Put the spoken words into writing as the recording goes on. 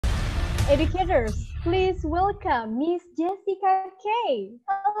Educators, please welcome Miss Jessica K.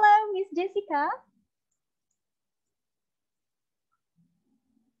 Hello, Miss Jessica.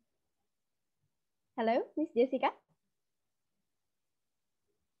 Hello, Miss Jessica.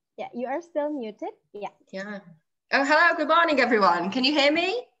 Yeah, you are still muted. Yeah. Yeah. Oh, hello. Good morning, everyone. Can you hear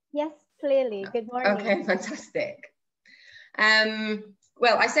me? Yes, clearly. Good morning. Okay, fantastic.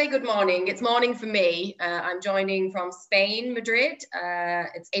 Well, I say good morning. It's morning for me. I'm joining from Spain, Madrid.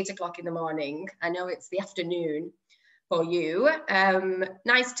 It's 8 o'clock in the morning. I know it's the afternoon for you.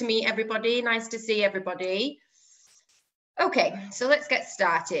 Nice to meet everybody. Nice to see everybody. Okay, so let's get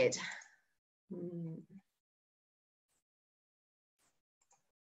started.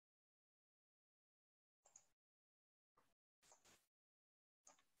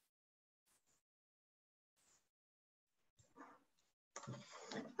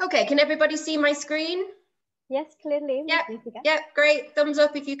 Okay, can everybody see my screen? Yes, clearly. Yep, yep, great. Thumbs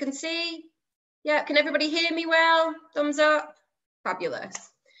up if you can see. Yeah, can everybody hear me well? Thumbs up. Fabulous.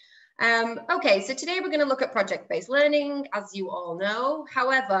 Okay, so today we're going to look at project-based learning, as you all know.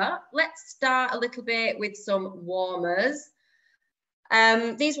 However, let's start a little bit with some warmers.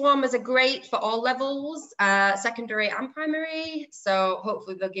 These warmers are great for all levels, secondary and primary, so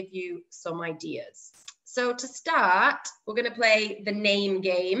hopefully they'll give you some ideas. So to start, we're going to play the name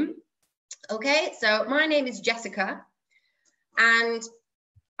game. Okay, so my name is Jessica, and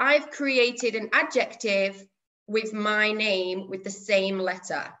I've created an adjective with my name with the same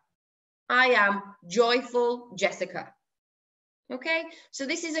letter. I am joyful Jessica. Okay, so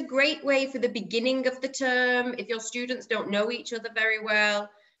this is a great way for the beginning of the term, if your students don't know each other very well,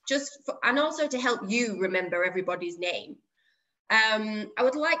 and also to help you remember everybody's name. I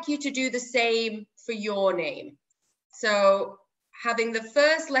would like you to do the same for your name. So having the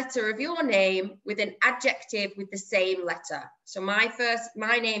first letter of your name with an adjective with the same letter. So my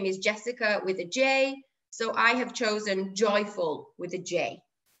name is Jessica with a J, so I have chosen joyful with a J.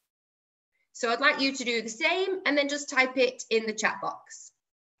 So I'd like you to do the same and then just type it in the chat box.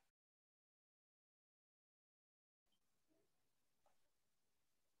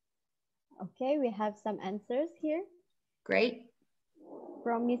 Okay, we have some answers here. Great.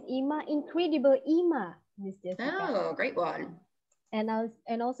 From Miss Ima, incredible Ima, Miss Jessica. Oh, great one. And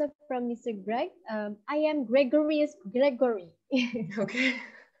also from Mr. Greg, I am Gregorius Gregory. Okay.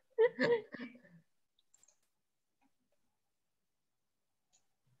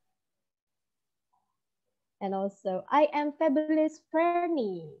 And also, I am fabulous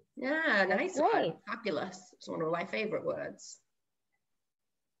Fernie. Yeah, nice one. Fabulous. It's one of my favorite words.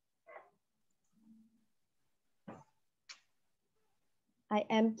 I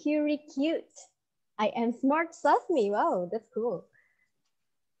am Curie Cute. I am smart Sasmi. Wow, that's cool.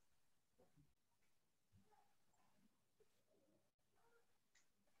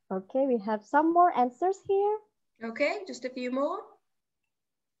 Okay, we have some more answers here. Okay, just a few more.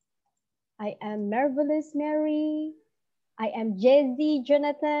 I am marvelous Mary. I am Jazzy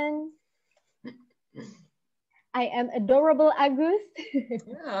Jonathan. I am adorable August.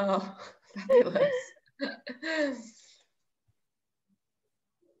 Oh, fabulous.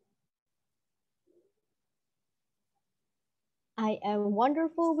 I am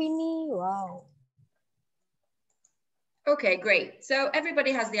wonderful Winnie. Wow. Okay, great. So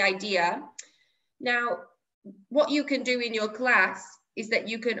everybody has the idea. Now, what you can do in your class is that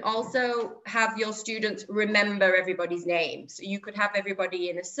you can also have your students remember everybody's name. So you could have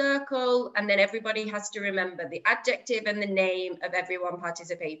everybody in a circle, and then everybody has to remember the adjective and the name of everyone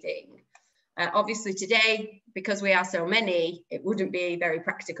participating. Obviously today, because we are so many, it wouldn't be very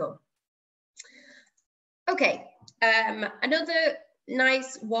practical. Okay, another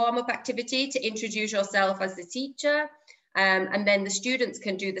nice warm-up activity to introduce yourself as the teacher, and then the students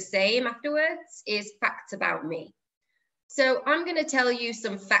can do the same afterwards, is facts about me. So I'm going to tell you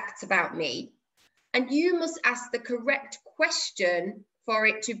some facts about me, and you must ask the correct question for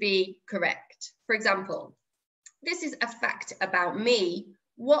it to be correct. For example, this is a fact about me.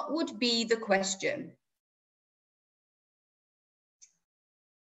 What would be the question?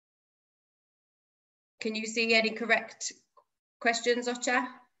 Can you see any correct questions, Ocha?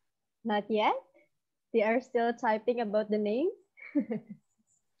 Not yet. They are still typing about the name.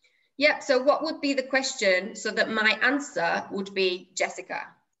 Yep, so what would be the question so that my answer would be Jessica?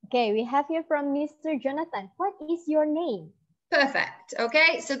 Okay, we have here from Mr. Jonathan. What is your name? Perfect.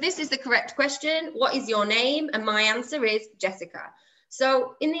 Okay, so this is the correct question. What is your name? And my answer is Jessica.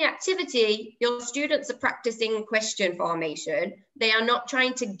 So in the activity, your students are practicing question formation. They are not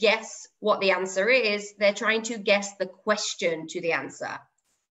trying to guess what the answer is. They're trying to guess the question to the answer.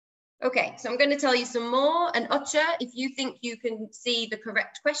 Okay, so I'm going to tell you some more, and Ocha, if you think you can see the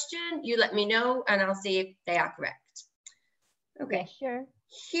correct question, you let me know and I'll see if they are correct. Okay. Yeah, sure.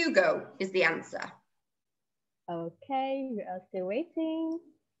 Hugo is the answer. Okay, we are still waiting.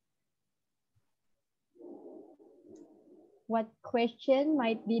 What question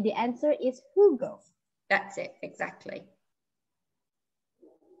might be the answer is Hugo. That's it, exactly.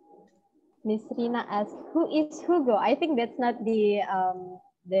 Miss Rina asked, who is Hugo? I think that's not the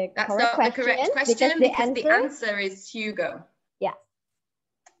That's correct not question, the correct question because the answer is Hugo. Yeah.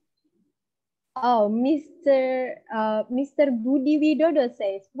 Oh, Mr. Budi Widodo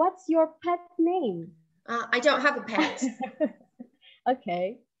says, what's your pet name? I don't have a pet.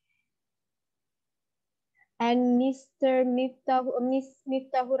 Okay. And Miss Miftahur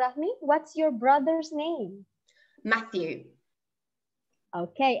Rahmi, what's your brother's name? Matthew.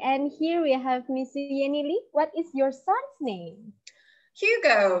 Okay, and here we have Miss Yeni Lee. What is your son's name?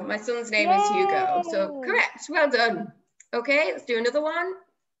 Hugo. My son's name is Hugo. So correct. Well done. Okay, let's do another one.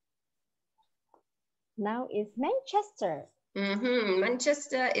 Now is Manchester.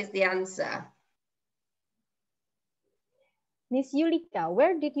 Manchester is the answer. Miss Yulika,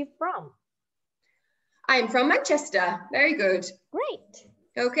 where did you from? I'm from Manchester. Very good. Great.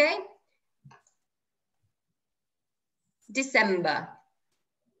 Okay. December.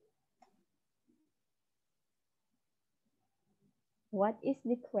 What is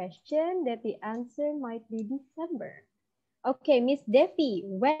the question that the answer might be December? Okay, Miss Devi,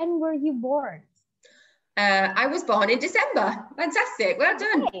 when were you born? I was born in December. Fantastic. Well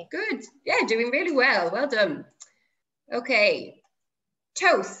done. Okay. Good. Yeah, doing really well. Well done. Okay.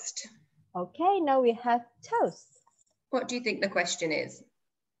 Toast. Okay, now we have toast. What do you think the question is?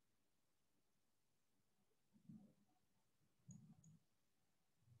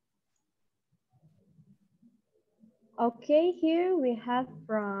 Okay, here we have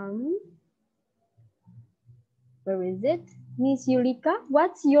from, where is it? Miss Yulika,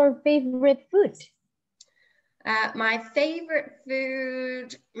 what's your favorite food? My favorite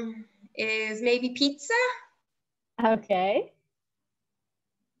food is maybe pizza. Okay.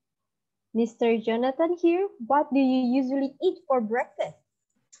 Mr. Jonathan here, what do you usually eat for breakfast?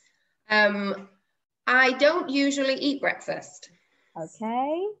 I don't usually eat breakfast.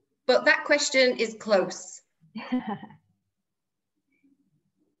 Okay. But that question is close.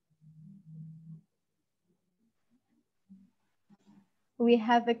 We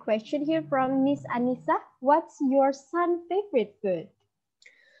have a question here from Miss Anissa. What's your son's favorite food?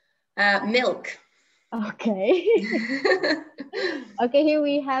 Milk. Okay. Okay, here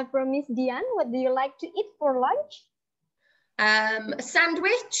we have from Miss Diane. What do you like to eat for lunch? A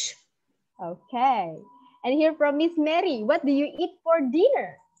sandwich. Okay. And here from Miss Mary. What do you eat for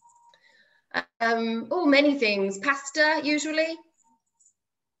dinner? Many things. Pasta, usually.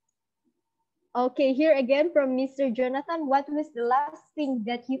 Okay, here again from Mr. Jonathan. What was the last thing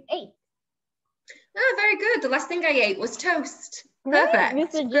that you ate? Oh, very good. The last thing I ate was toast. Great, Perfect.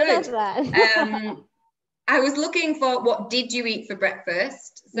 Mr. Good. Jonathan. I was looking for what did you eat for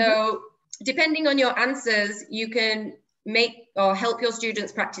breakfast? So depending on your answers, you can make or help your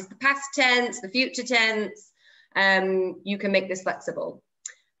students practice the past tense, the future tense. You can make this flexible.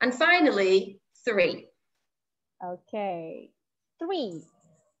 And finally, 3. Okay, 3.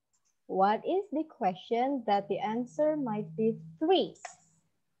 What is the question that the answer might be 3?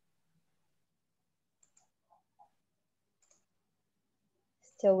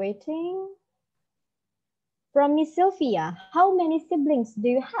 Still waiting. From Miss Sophia, how many siblings do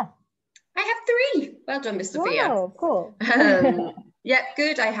you have? I have 3. Well done, Miss Sophia. Wow, cool. Yeah,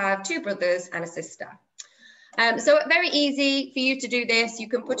 good. I have 2 brothers and a sister. So very easy for you to do this. You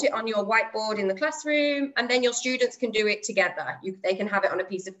can put it on your whiteboard in the classroom and then your students can do it together. They can have it on a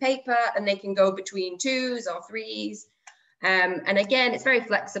piece of paper and they can go between 2s or 3s. And again, it's very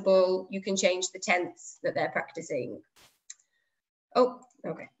flexible. You can change the tense that they're practicing. Oh,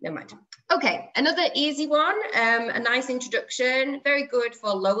 okay, never mind. Okay, another easy one, a nice introduction, very good for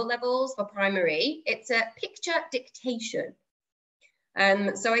lower levels, for primary. It's a picture dictation.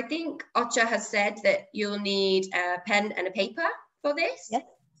 So I think Ocha has said that you'll need a pen and a paper for this. Yes.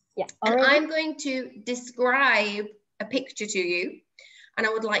 Yeah. And I'm going to describe a picture to you, and I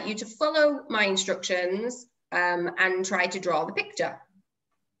would like you to follow my instructions and try to draw the picture.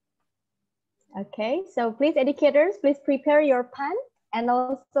 Okay, so please, educators, please prepare your pen and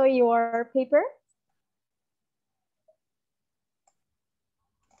also your paper.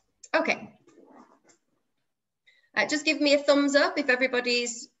 Okay. Just give me a thumbs up if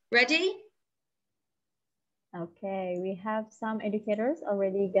everybody's ready. Okay, we have some educators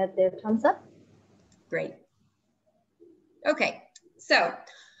already got their thumbs up. Great. Okay, so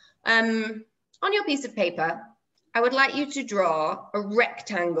On your piece of paper, I would like you to draw a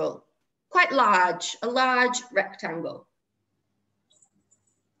rectangle, quite large, a large rectangle.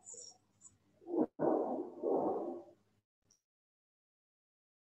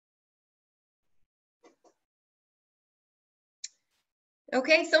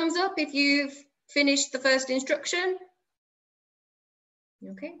 Okay, thumbs up if you've finished the first instruction.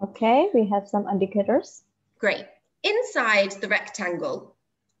 Okay. Okay, we have some indicators. Great. Inside the rectangle,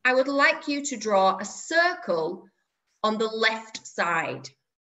 I would like you to draw a circle on the left side.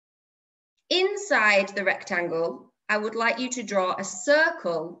 Inside the rectangle, I would like you to draw a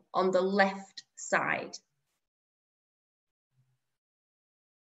circle on the left side.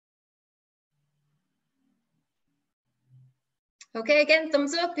 Okay, again,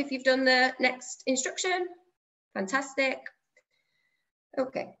 thumbs up if you've done the next instruction. Fantastic.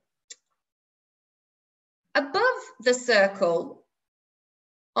 Okay. Above the circle,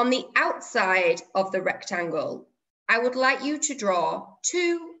 on the outside of the rectangle, I would like you to draw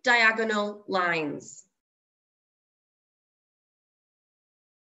 2 diagonal lines.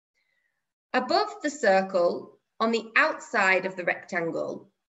 Above the circle, on the outside of the rectangle,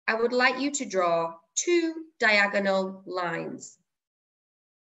 I would like you to draw 2 diagonal lines.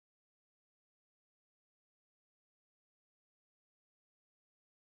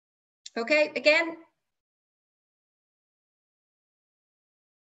 Okay, again.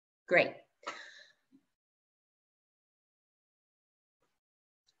 Great.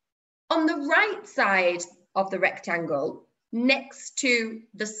 On the right side of the rectangle, next to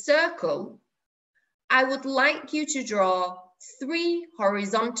the circle, I would like you to draw 3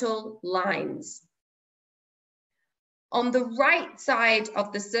 horizontal lines. On the right side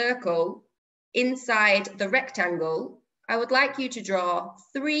of the circle, inside the rectangle, I would like you to draw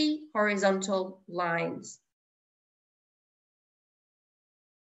 3 horizontal lines.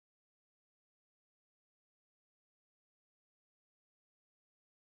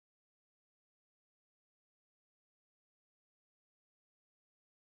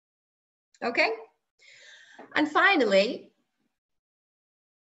 Okay, and finally,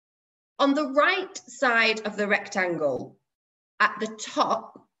 on the right side of the rectangle, at the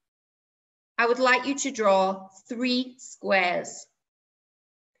top, I would like you to draw 3 squares.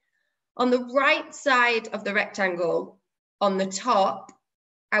 On the right side of the rectangle, on the top,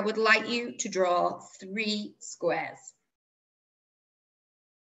 I would like you to draw 3 squares.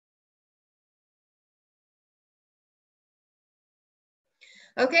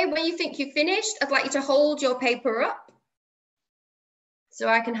 Okay, when you think you've finished, I'd like you to hold your paper up so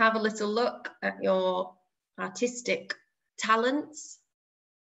I can have a little look at your artistic talents.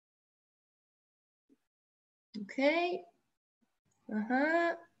 Okay.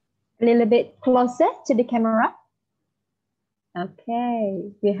 A little bit closer to the camera.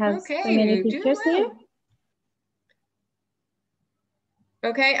 Okay, we have so many pictures here.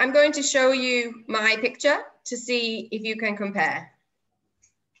 Okay, I'm going to show you my picture to see if you can compare.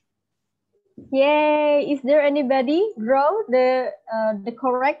 Yay! Is there anybody draw the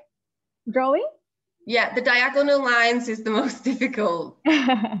correct drawing? Yeah, the diagonal lines is the most difficult.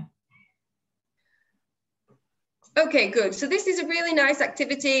 Okay, good. So this is a really nice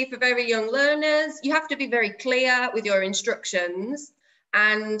activity for very young learners. You have to be very clear with your instructions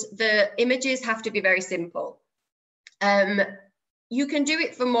and the images have to be very simple. You can do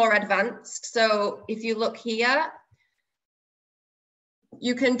it for more advanced. So if you look here,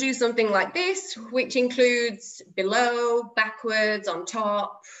 you can do something like this, which includes below, backwards, on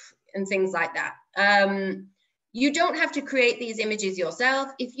top, and things like that. You don't have to create these images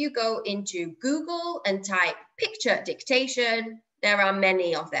yourself. If you go into Google and type picture dictation, there are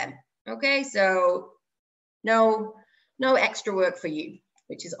many of them. Okay, so no extra work for you,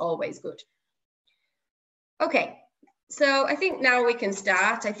 which is always good. Okay, so I think now we can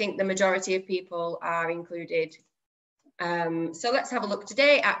start. I think the majority of people are included. So let's have a look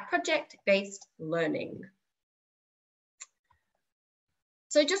today at project-based learning.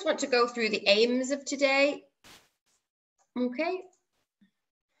 So I just want to go through the aims of today. Okay.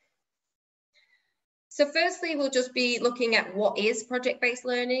 So firstly, we'll just be looking at what is project-based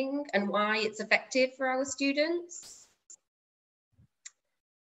learning and why it's effective for our students.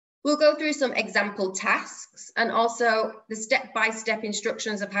 We'll go through some example tasks and also the step-by-step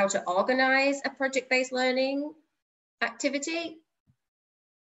instructions of how to organize a project-based learning activity.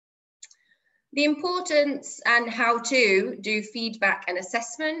 The importance and how to do feedback and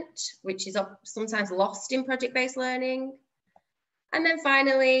assessment, which is sometimes lost in project-based learning. And then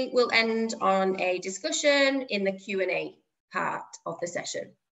finally, we'll end on a discussion in the Q&A part of the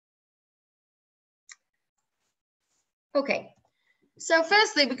session. Okay, So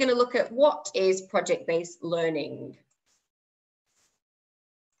firstly, we're going to look at what is project-based learning.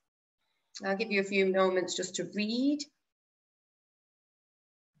 I'll give you a few moments just to read.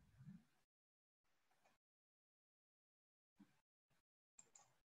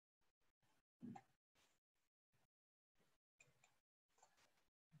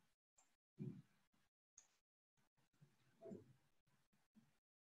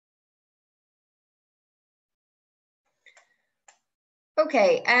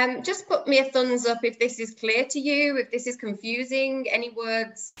 Okay, just put me a thumbs up if this is clear to you, if this is confusing, any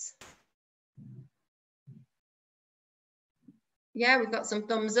words? Yeah, we've got some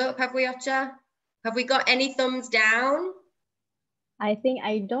thumbs up, have we, Ocha? Have we got any thumbs down? I think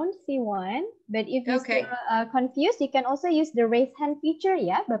I don't see one, but if you're Okay. still confused, you can also use the raise hand feature,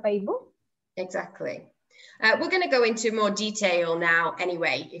 yeah, Bapak Ibu? Exactly. We're going to go into more detail now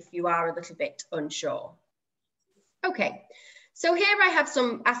anyway, if you are a little bit unsure. Okay, so here I have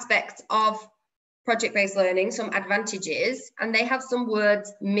some aspects of project-based learning, some advantages, and they have some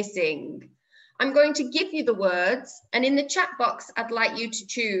words missing. I'm going to give you the words, and in the chat box, I'd like you to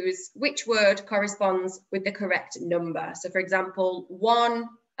choose which word corresponds with the correct number. So for example, 1,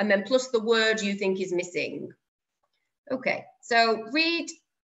 and then plus the word you think is missing. Okay, so read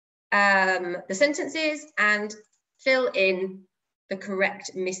the sentences and fill in the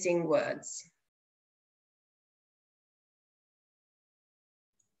correct missing words.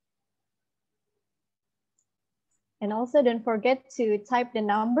 And also don't forget to type the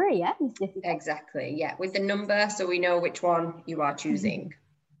number, yeah, Ms. Jessica? Exactly, yeah, with the number so we know which one you are choosing.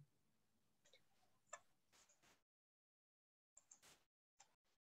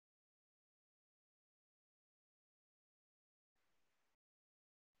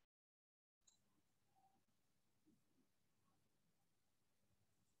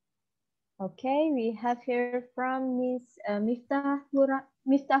 Okay, we have here from Ms.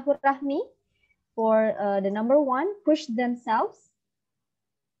 Miftahur Rahmi for the number 1, push themselves.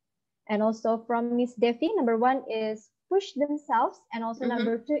 And also from Ms. Devi, number 1 is push themselves. And also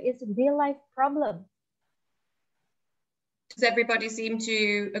number 2 is real life problem. Does everybody seem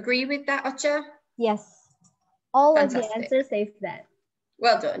to agree with that, Ocha? Yes, all Fantastic. of the answers say that.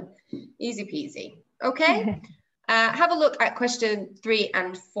 Well done, easy peasy. Okay, have a look at question 3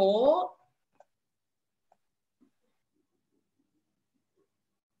 and 4.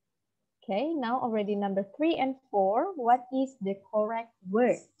 Okay, now already number 3 and 4. What is the correct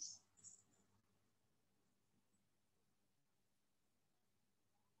words?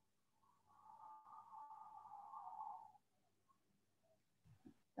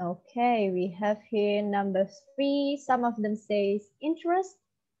 Okay, we have here number 3. Some of them says interest,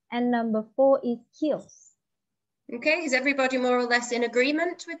 and number 4 is skills. Okay, is everybody more or less in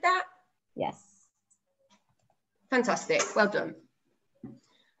agreement with that? Yes. Fantastic, well done.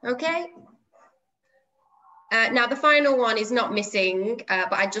 Okay. Now the final one is not missing,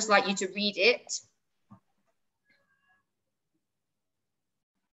 but I'd just like you to read it.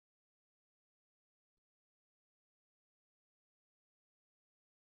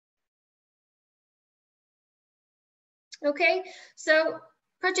 Okay, so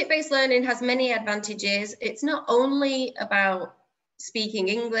project-based learning has many advantages. It's not only about speaking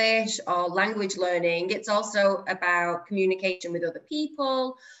English or language learning, it's also about communication with other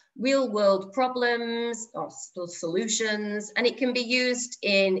people, real-world problems or solutions, and it can be used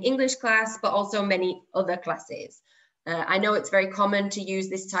in English class, but also many other classes. I know it's very common to use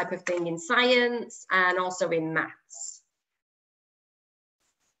this type of thing in science and also in maths.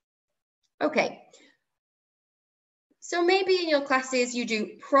 Okay. So maybe in your classes you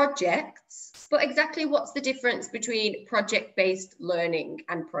do projects, but exactly what's the difference between project-based learning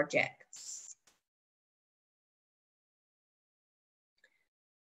and projects?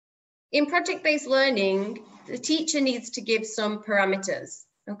 In project-based learning, the teacher needs to give some parameters.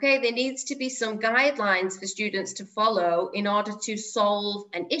 Okay, there needs to be some guidelines for students to follow in order to solve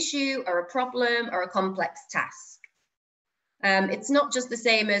an issue or a problem or a complex task. It's not just the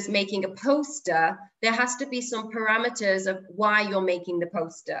same as making a poster. There has to be some parameters of why you're making the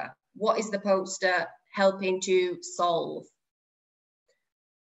poster. What is the poster helping to solve?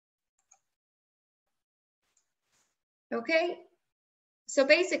 Okay, so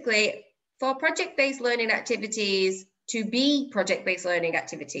basically for project-based learning activities to be project-based learning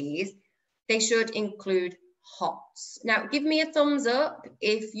activities, they should include HOTS. Now, give me a thumbs up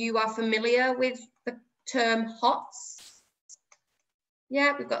if you are familiar with the term HOTS.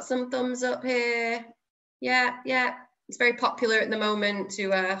 Yeah, we've got some thumbs up here. Yeah, it's very popular at the moment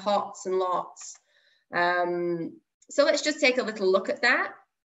to HOTS and LOTS. So let's just take a little look at that.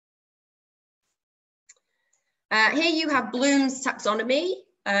 Here you have Bloom's taxonomy.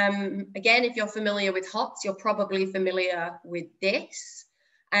 Again, if you're familiar with HOTS, you're probably familiar with this.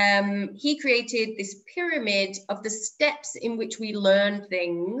 He created this pyramid of the steps in which we learn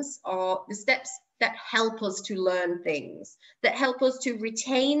things, or the steps that help us to learn things, that help us to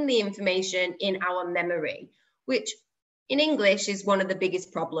retain the information in our memory, which in English is one of the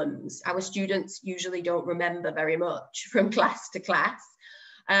biggest problems. Our students usually don't remember very much from class to class.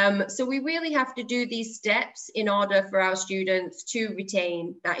 So we really have to do these steps in order for our students to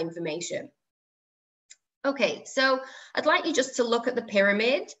retain that information. Okay, so I'd like you just to look at the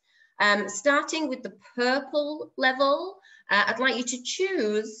pyramid, starting with the purple level. I'd like you to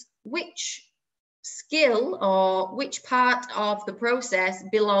choose which skill or which part of the process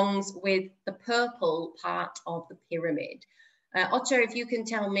belongs with the purple part of the pyramid. Otto, if you can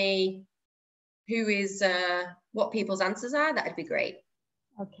tell me who is, what people's answers are, that'd be great.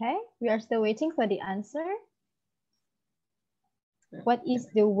 Okay, we are still waiting for the answer. What is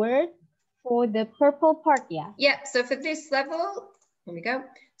the word for the purple part? Yeah, so for this level, here we go.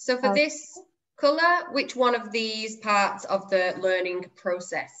 So for this color, which one of these parts of the learning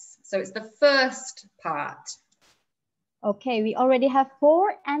process? So it's the first part. Okay, we already have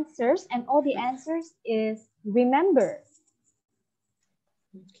 4 answers and all the answers is remember.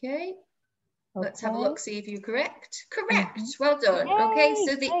 Okay. Let's have a look, see if you're correct. Correct, well done. Yay, okay,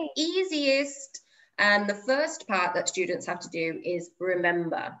 so the easiest and the first part that students have to do is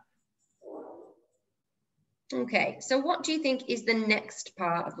remember. Okay, so what do you think is the next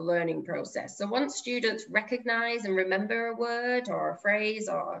part of the learning process? So once students recognize and remember a word or a phrase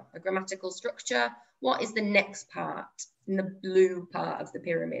or a grammatical structure, what is the next part in the blue part of the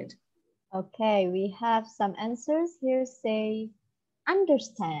pyramid? Okay, we have some answers here. Say,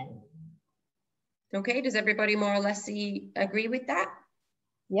 understand. Okay, does everybody more or less agree with that?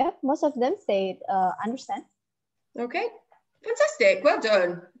 Yep, most of them say understand. Okay, fantastic, well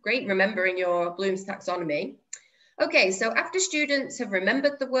done. Great remembering your Bloom's taxonomy. Okay, so after students have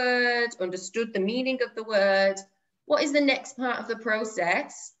remembered the word, understood the meaning of the word, what is the next part of the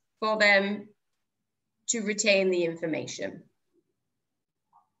process for them to retain the information?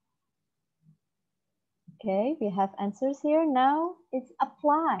 Okay, we have answers here. Now it's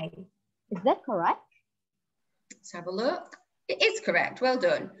apply. Is that correct? Let's have a look. It is correct, well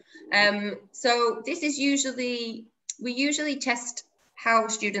done. So this is we usually test how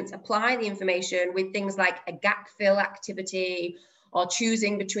students apply the information with things like a gap fill activity or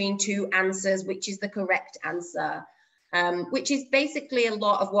choosing between 2 answers, which is the correct answer, which is basically a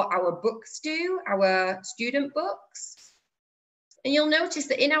lot of what our books do, our student books. And you'll notice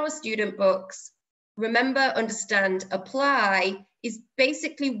that in our student books, remember, understand, apply is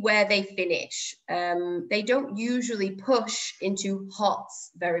basically where they finish. They don't usually push into HOTS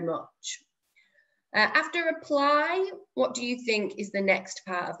very much. After apply, what do you think is the next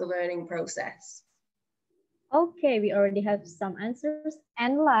part of the learning process? Okay, we already have some answers.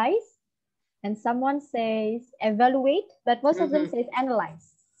 Analyze, and someone says evaluate, but most of them says analyze.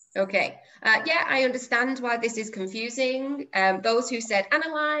 Okay, yeah, I understand why this is confusing. Those who said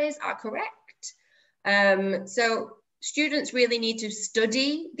analyze are correct. So students really need to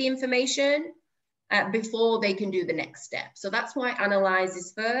study the information before they can do the next step. So that's why analyze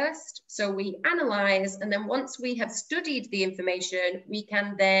is first. So we analyze, and then once we have studied the information, we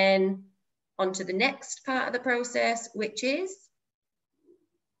can then on to the next part of the process, which is?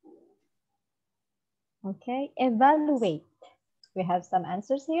 Okay, evaluate. We have some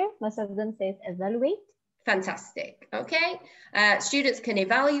answers here. Most of them says evaluate. Fantastic, okay. Students can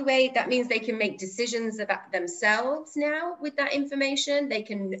evaluate, that means they can make decisions about themselves now with that information.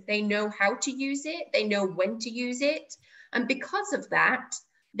 They know how to use it, they know when to use it. And because of that,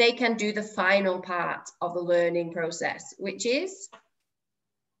 they can do the final part of the learning process, which is?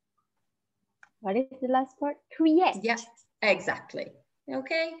 What is the last part? Create. Yeah, exactly,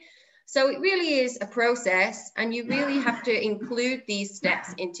 okay. So it really is a process, and you really have to include these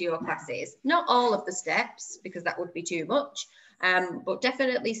steps into your classes. Not all of the steps, because that would be too much, but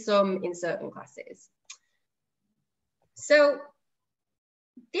definitely some in certain classes. So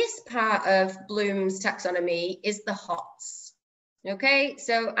this part of Bloom's taxonomy is the HOTS. Okay,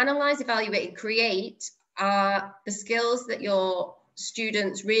 so analyze, evaluate, and create are the skills that your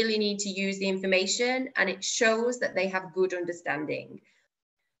students really need to use the information, and it shows that they have good understanding.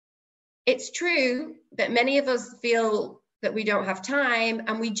 It's true that many of us feel that we don't have time,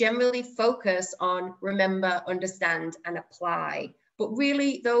 and we generally focus on remember, understand, and apply. But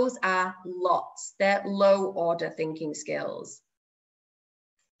really, those are lots. They're low order thinking skills.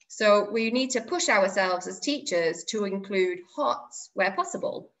 So we need to push ourselves as teachers to include HOTS where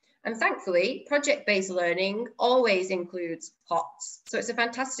possible. And thankfully, project-based learning always includes HOTS. So it's a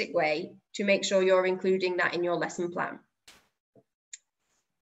fantastic way to make sure you're including that in your lesson plan.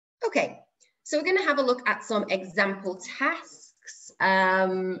 Okay, so we're going to have a look at some example tasks.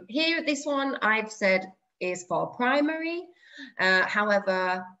 Here, this one I've said is for primary.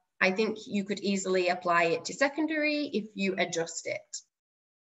 However, I think you could easily apply it to secondary if you adjust it.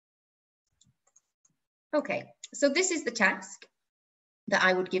 Okay, so this is the task that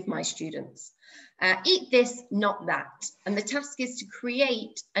I would give my students. Eat this, not that. And the task is to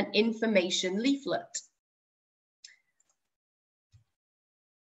create an information leaflet.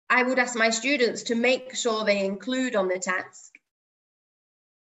 I would ask my students to make sure they include on the task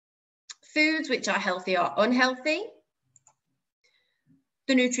foods which are healthy or unhealthy,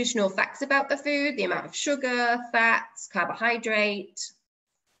 the nutritional facts about the food, the amount of sugar, fats, carbohydrate,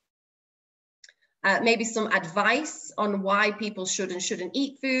 maybe some advice on why people should and shouldn't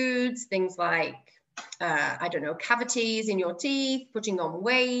eat foods, things like, I don't know, cavities in your teeth, putting on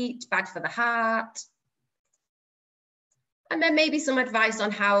weight, bad for the heart. And then maybe some advice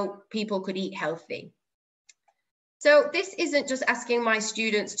on how people could eat healthy. So this isn't just asking my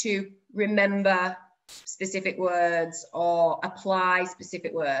students to remember specific words or apply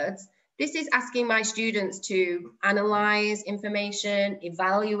specific words. This is asking my students to analyze information,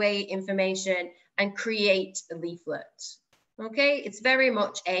 evaluate information, and create a leaflet. Okay, it's very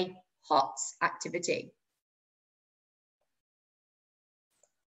much a HOTS activity.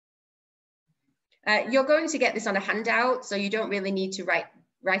 You're going to get this on a handout, so you don't really need to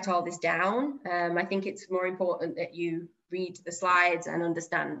write all this down. I think it's more important that you read the slides and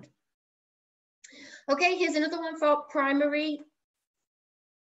understand. Okay, here's another one for primary.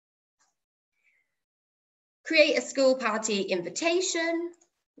 Create a school party invitation.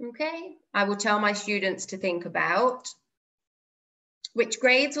 Okay, I will tell my students to think about which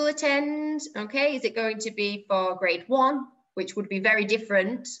grades will attend. Okay, is it going to be for grade 1, which would be very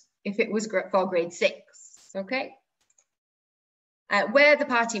different if it was for grade 6, okay? Where the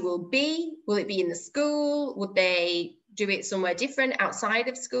party will it be in the school? Would they do it somewhere different outside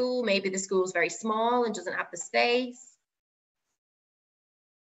of school? Maybe the school's very small and doesn't have the space.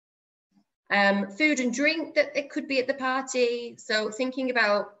 Food and drink that it could be at the party. So thinking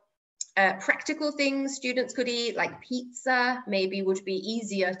about practical things students could eat, like pizza, maybe would be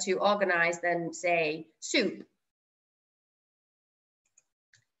easier to organize than, say, soup.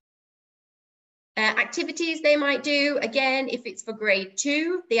 Activities they might do, again, if it's for grade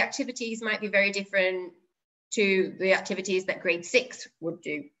 2, the activities might be very different to the activities that grade 6 would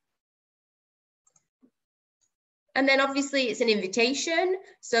do. And then obviously it's an invitation,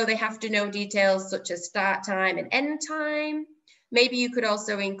 so they have to know details such as start time and end time. Maybe you could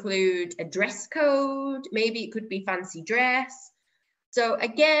also include a dress code, maybe it could be fancy dress. So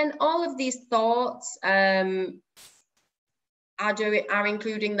again, all of these thoughts are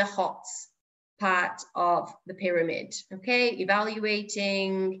including the HOTS part of the pyramid, okay?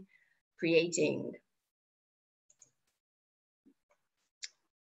 Evaluating, creating.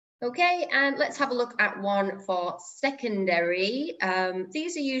 Okay, and let's have a look at one for secondary.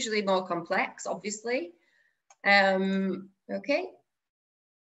 These are usually more complex, obviously. Okay.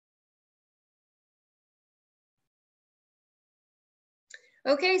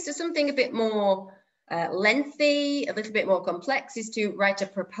 Okay, so something a bit more lengthy, a little bit more complex is to write a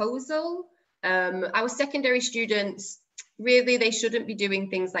proposal. Our secondary students, really, they shouldn't be doing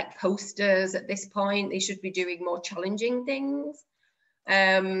things like posters at this point. They should be doing more challenging things.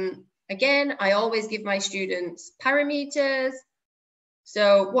 Again, I always give my students parameters.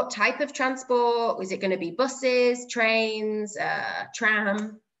 So what type of transport? Is it going to be buses, trains,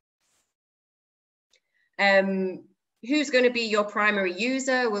 tram? Who's going to be your primary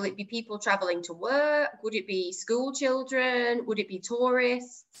user? Will it be people traveling to work? Would it be school children? Would it be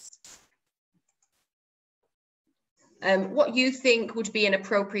tourists? What you think would be an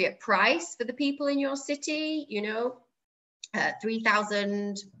appropriate price for the people in your city, you know,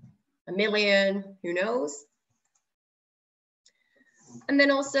 3,000, a million, who knows? And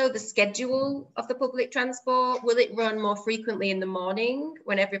then also the schedule of the public transport. Will it run more frequently in the morning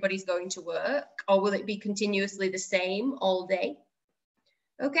when everybody's going to work, or will it be continuously the same all day?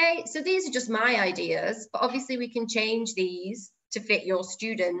 Okay, so these are just my ideas, but obviously we can change these to fit your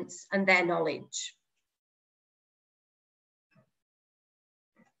students and their knowledge.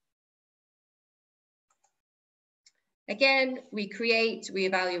 Again, we create, we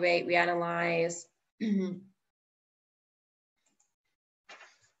evaluate, we analyze.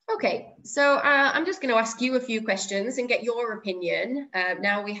 Okay, so I'm just going to ask you a few questions and get your opinion.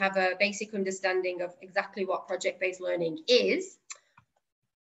 Now we have a basic understanding of exactly what project-based learning is.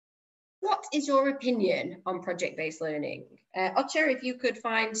 what is your opinion on project-based learning? Ocher, if you could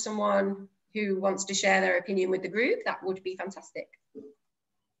find someone who wants to share their opinion with the group, that would be fantastic.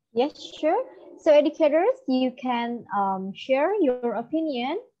 Yes, sure. So educators, you can share your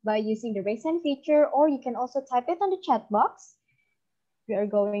opinion by using the raise hand feature, or you can also type it on the chat box. We are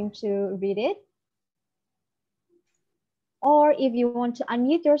going to read it. Or if you want to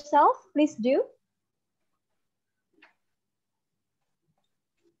unmute yourself, please do.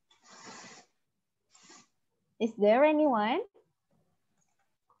 Is there anyone?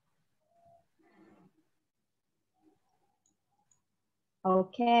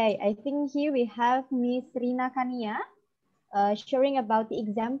 Okay, I think here we have Miss Rina Kania sharing about the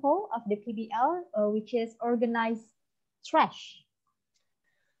example of the PBL, which is organized trash.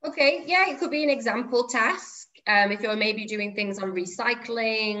 Okay, yeah, it could be an example task. If you're maybe doing things on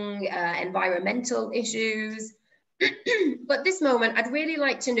recycling, environmental issues. But this moment, I'd really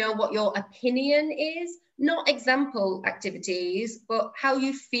like to know what your opinion is, not example activities, but how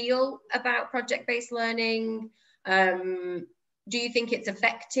you feel about project-based learning. Do you think it's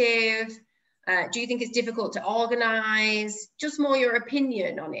effective? Do you think it's difficult to organize? Just more your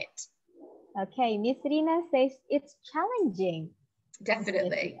opinion on it. Okay, Miss Rina says it's challenging.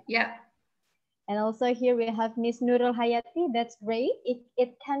 Definitely, yeah. And also here we have Miss Nurul Hayati. That's great.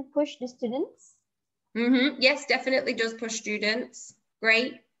 It can push the students. Yes, definitely does push students.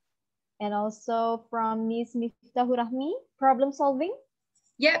 Great. And also from Miss Miftahur Rahmi, problem solving.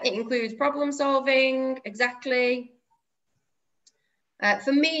 Yeah, it includes problem solving, exactly.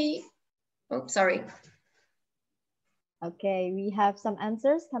 For me, oh, sorry. Okay, we have some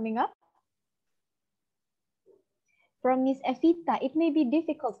answers coming up. From Miss Evita, it may be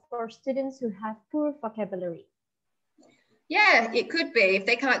difficult for students who have poor vocabulary. Yeah, it could be. If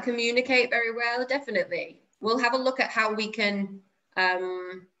they can't communicate very well, definitely. We'll have a look at how we can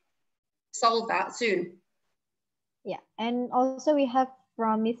solve that soon. Yeah, and also we have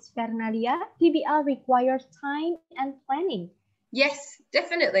from Miss Fernalia, PBL requires time and planning. Yes,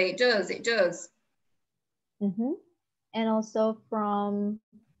 definitely, it does, it does. And also from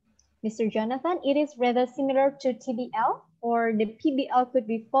Mr. Jonathan, it is rather similar to TBL, or the PBL could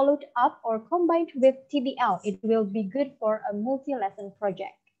be followed up or combined with TBL. It will be good for a multi-lesson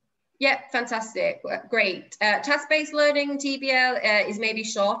project. Yeah, fantastic, great. Task-based learning, TBL, is maybe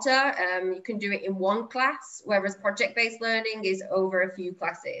shorter. You can do it in one class, whereas project-based learning is over a few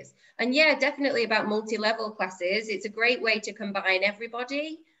classes. And yeah, definitely about multi-level classes. It's a great way to combine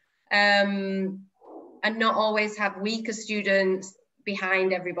everybody and not always have weaker students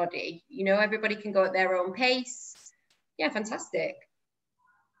behind everybody. You know, everybody can go at their own pace. Yeah, fantastic.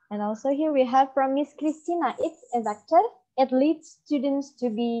 And also here we have from Miss Christina, it's effective. It leads students to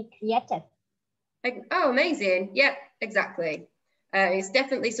be creative. Oh, amazing. Yeah, exactly. It's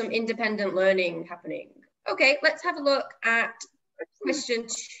definitely some independent learning happening. Okay, let's have a look at question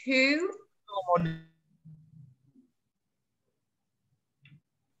 2.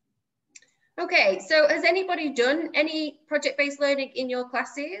 Okay, so has anybody done any project-based learning in your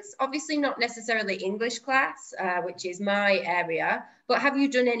classes? Obviously not necessarily English class, which is my area, but have you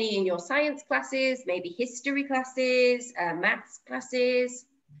done any in your science classes, maybe history classes, maths classes?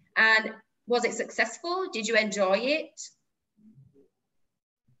 And was it successful? Did you enjoy it?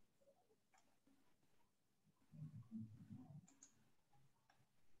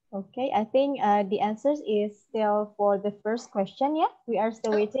 Okay, I think the answers is still for the first question. Yeah, we are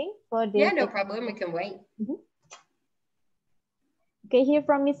still waiting for the. Yeah, no problem. We can wait. Okay, here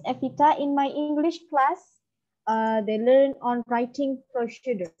from Miss Evita, in my English class, they learn on writing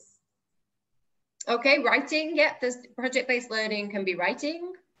procedures. Okay, writing. Yeah, this project-based learning can be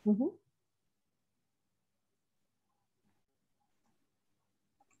writing.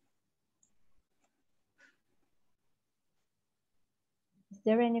 Is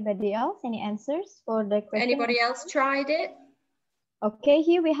there anybody else? Any answers for the question? Anybody else tried it? Okay,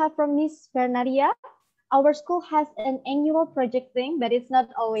 here we have from Miss Fernaria. Our school has an annual project thing, but it's not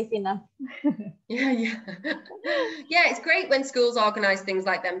always enough. Yeah, it's great when schools organize things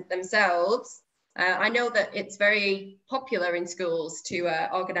like themselves. I know that it's very popular in schools to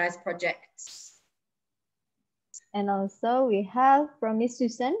organize projects. And also we have from Miss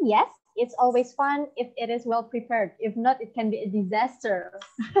Susan, yes, it's always fun if it is well prepared. If not, it can be a disaster.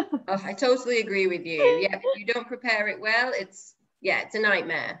 Oh, I totally agree with you. Yeah, if you don't prepare it well, it's a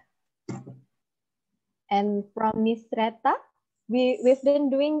nightmare. And from Miss Reta, we've been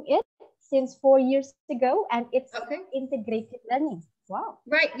doing it since 4 years ago, and it's integrated learning. Wow.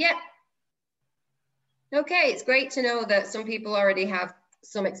 Right, yeah. Okay, it's great to know that some people already have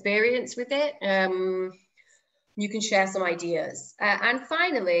some experience with it. You can share some ideas. And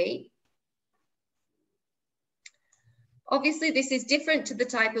finally, Obviously, this is different to the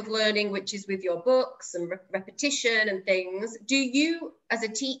type of learning which is with your books and repetition and things. Do you, as a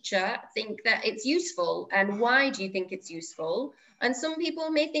teacher, think that it's useful? And why do you think it's useful? And some people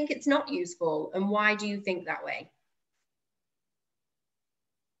may think it's not useful. And why do you think that way?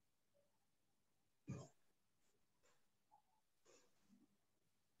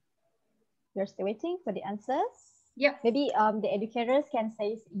 You're still waiting for the answers? Yep. Maybe the educators can say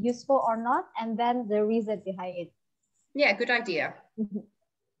it's useful or not, and then the reason behind it. Yeah, good idea.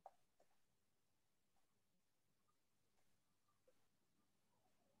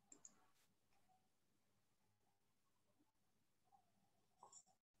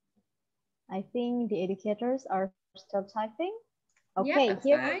 I think the educators are still typing. Okay, Yep,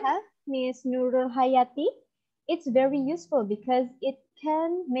 here fine. we have Ms. Nurul Hayati. It's very useful because it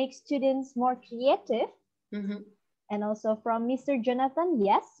can make students more creative. And also from Mr. Jonathan,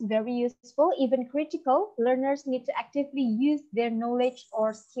 yes, very useful, even critical. Learners need to actively use their knowledge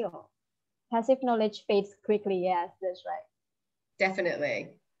or skill. Passive knowledge fades quickly, yes, that's right. Definitely.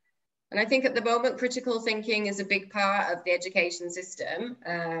 And I think at the moment, critical thinking is a big part of the education system.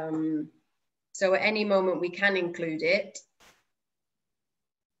 So at any moment we can include it.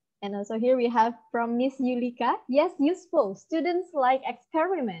 And also here we have from Miss Yulika, yes, useful. Students like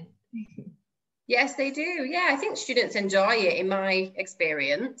experiment. Yes, they do. Yeah, I think students enjoy it in my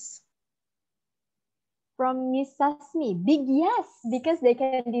experience. From Miss Sasmi, big yes, because they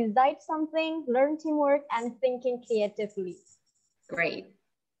can design something, learn teamwork, and thinking creatively. Great.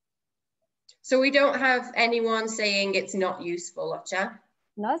 So we don't have anyone saying it's not useful, Ocha?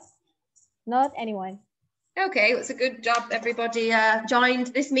 Not anyone. Okay, it's a good job everybody joined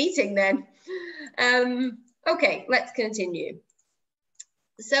this meeting then. Okay, let's continue.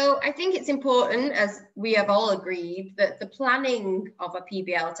 So I think it's important, as we have all agreed, that the planning of a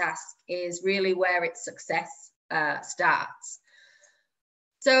PBL task is really where its success starts.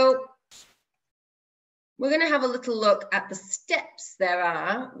 So we're going to have a little look at the steps there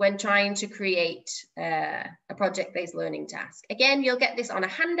are when trying to create a project-based learning task. Again, you'll get this on a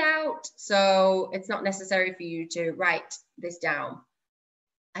handout, so it's not necessary for you to write this down.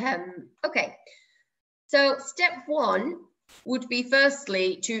 Okay, so step one would be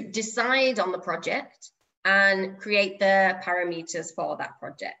firstly to decide on the project and create the parameters for that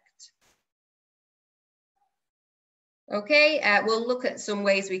project. Okay, we'll look at some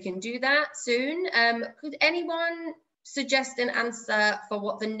ways we can do that soon. Could anyone suggest an answer for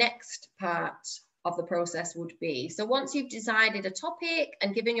what the next part of the process would be? So once you've decided a topic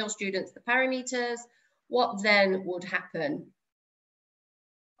and given your students the parameters, what then would happen?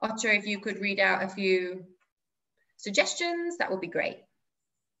 Otter, if you could read out a few suggestions, that would be great.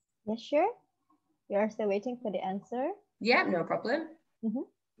 Yes, sure. We are still waiting for the answer. Yeah, no problem.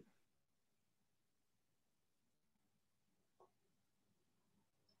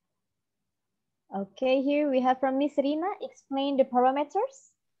 Okay, here we have from Miss Rina, explain the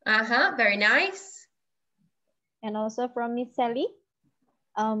parameters. Very nice. And also from Miss Sally,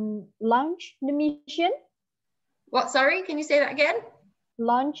 launch the mission. What, sorry, can you say that again?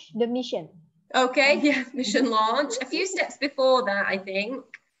 Launch the mission. Okay, yeah, mission launch. A few steps before that, I think.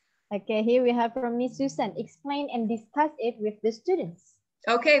 Okay, here we have from Miss Susan, explain and discuss it with the students.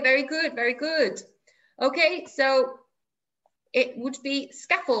 Okay, very good, very good. Okay, so it would be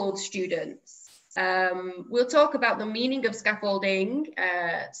scaffold students. We'll talk about the meaning of scaffolding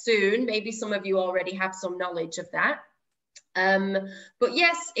soon. Maybe some of you already have some knowledge of that. But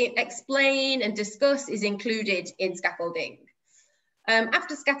yes, explain and discuss is included in scaffolding.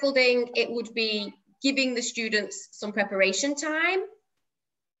 After scaffolding, it would be giving the students some preparation time.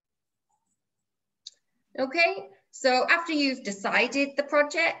 Okay, so after you've decided the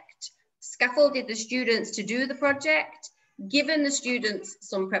project, scaffolded the students to do the project, given the students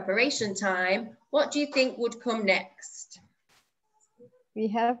some preparation time, what do you think would come next? We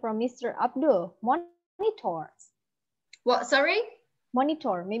have from Mr. Abdul, monitor. What, sorry?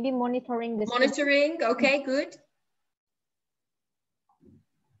 Monitor, maybe monitoring the monitoring, students. Okay, good.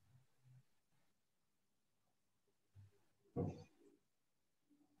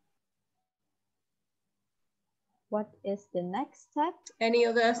 What is the next step? Any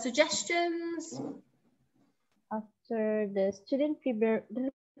other suggestions? After the student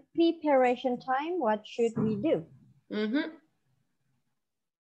preparation time, what should we do?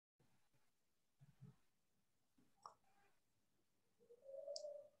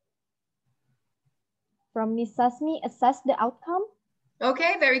 From Ms. Sasmi, assess the outcome.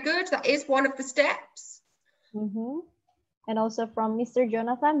 Okay, very good. That is one of the steps. And also from Mr.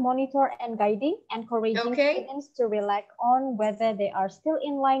 Jonathan, monitor and guiding, encouraging students to reflect on whether they are still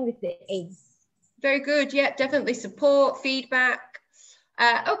in line with the aims. Very good. Yeah, definitely support, feedback.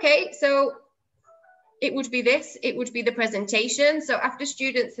 Okay, so it would be this, it would be the presentation. So after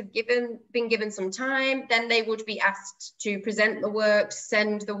students have been given some time, then they would be asked to present the work,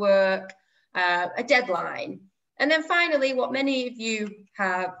 send the work, a deadline. And then finally, what many of you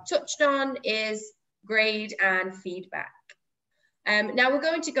have touched on is grade and feedback. Now we're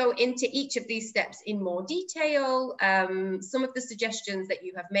going to go into each of these steps in more detail. Some of the suggestions that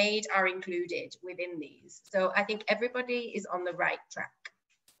you have made are included within these. So I think everybody is on the right track.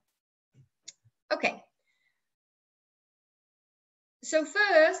 Okay. So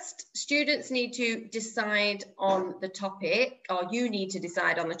first, students need to decide on the topic, or you need to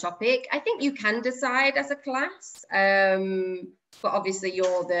decide on the topic. I think you can decide as a class, but obviously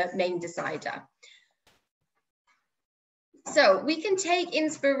you're the main decider. So we can take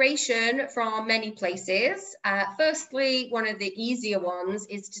inspiration from many places. Firstly, one of the easier ones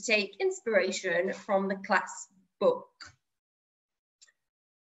is to take inspiration from the class book.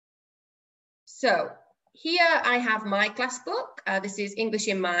 So here I have my class book. This is English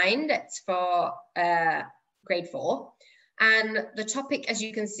in Mind. It's for grade 4. And the topic, as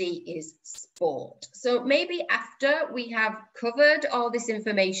you can see, is sport. So maybe after we have covered all this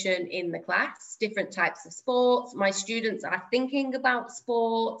information in the class, different types of sports, my students are thinking about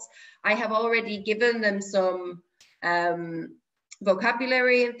sports, I have already given them some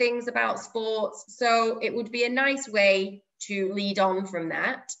vocabulary and things about sports. So it would be a nice way to lead on from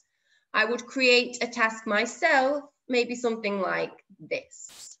that. I would create a task myself, maybe something like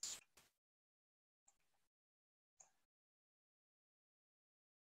this.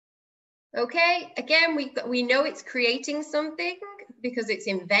 Okay, again, we know it's creating something because it's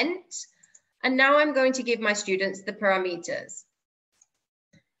invent. And now I'm going to give my students the parameters.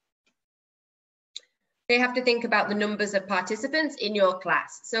 They have to think about the numbers of participants in your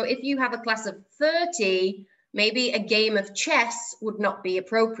class. So if you have a class of 30, maybe a game of chess would not be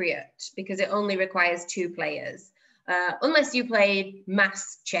appropriate because it only requires 2 players, unless you played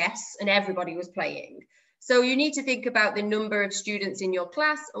mass chess and everybody was playing. So you need to think about the number of students in your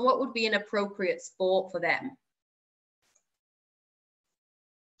class and what would be an appropriate sport for them.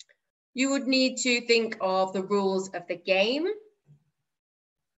 You would need to think of the rules of the game,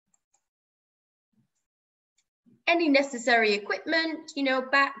 any necessary equipment, you know,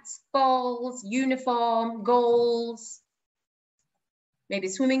 bats, balls, uniform, goals, maybe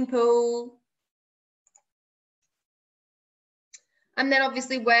swimming pool. And then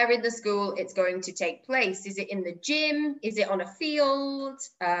obviously where in the school it's going to take place. Is it in the gym? Is it on a field?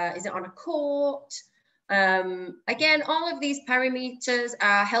 Is it on a court? Again, all of these parameters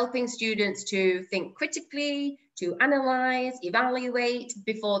are helping students to think critically, to analyze, evaluate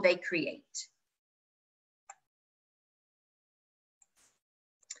before they create.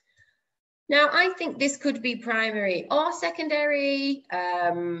 Now, I think this could be primary or secondary.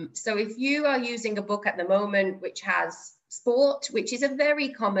 So if you are using a book at the moment which has sport, which is a very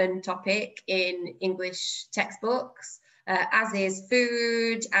common topic in English textbooks, as is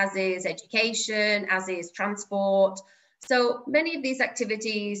food, as is education, as is transport. So many of these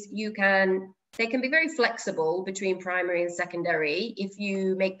activities they can be very flexible between primary and secondary if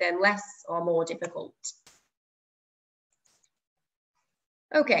you make them less or more difficult.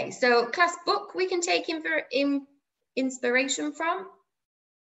 Okay, so class book we can take inspiration from.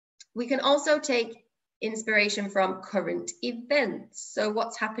 We can also take inspiration from current events. So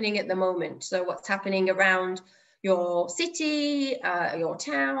what's happening at the moment? So what's happening around your city, your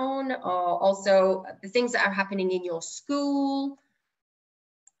town, or also the things that are happening in your school.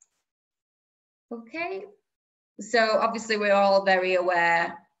 Okay, so obviously we're all very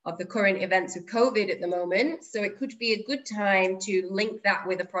aware of the current events with COVID at the moment. So it could be a good time to link that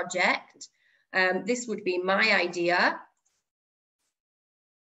with a project. This would be my idea.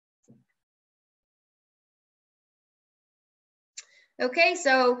 Okay,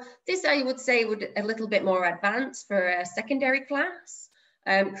 so this I would say would a little bit more advanced for a secondary class,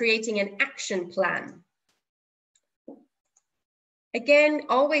 creating an action plan. Again,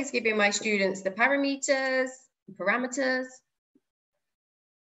 always giving my students the parameters.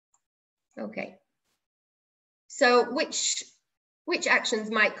 Okay, so which actions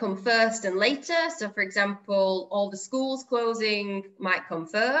might come first and later? So for example, all the schools closing might come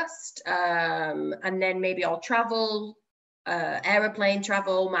first, and then maybe all travel, aeroplane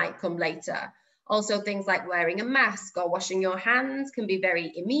travel might come later. Also things like wearing a mask or washing your hands can be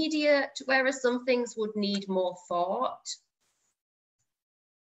very immediate, whereas some things would need more thought.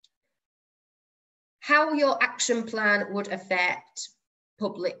 How your action plan would affect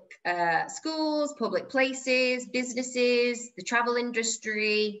public schools, public places, businesses, the travel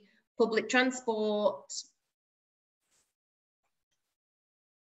industry, public transport.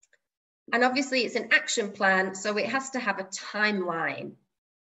 And obviously it's an action plan, so it has to have a timeline,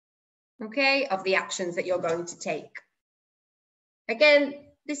 okay, of the actions that you're going to take. Again,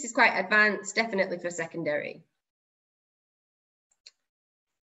 this is quite advanced, definitely for secondary.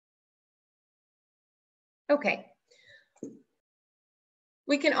 Okay.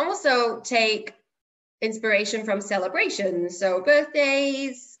 We can also take inspiration from celebrations, so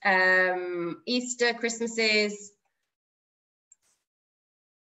birthdays, Easter, Christmases,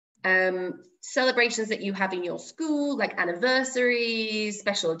 celebrations that you have in your school, like anniversaries,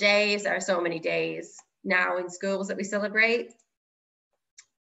 special days. There are so many days now in schools that we celebrate.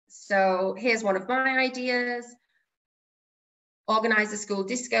 So here's one of my ideas. Organize a school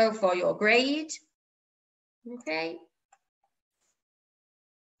disco for your grade. Okay.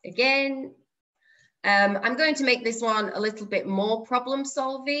 Again, I'm going to make this one a little bit more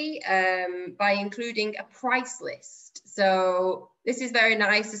problem-solving by including a price list. So this is very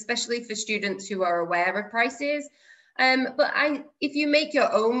nice, especially for students who are aware of prices. But if you make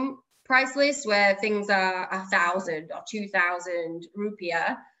your own price list where things are 1,000 or 2,000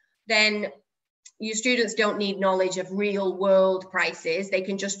 rupiah, then your students don't need knowledge of real world prices. They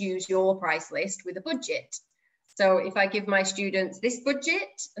can just use your price list with a budget. So if I give my students this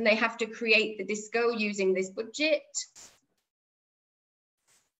budget and they have to create the disco using this budget.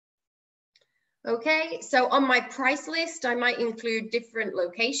 Okay, so on my price list, I might include different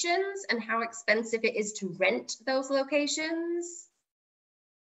locations and how expensive it is to rent those locations.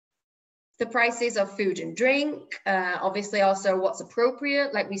 The prices of food and drink, obviously also what's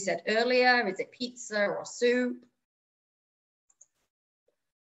appropriate, like we said earlier, is it pizza or soup?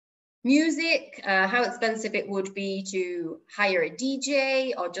 Music, how expensive it would be to hire a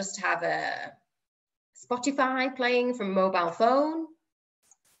DJ or just have a Spotify playing from mobile phone.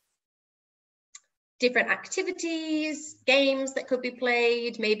 Different activities, games that could be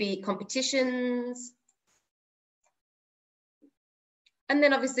played, maybe competitions. And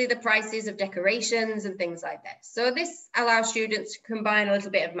then obviously the prices of decorations and things like that. So this allows students to combine a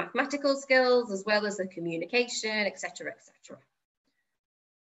little bit of mathematical skills as well as the communication, etc., etc.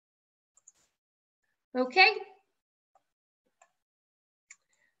 Okay.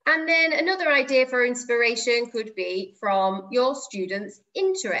 And then another idea for inspiration could be from your students'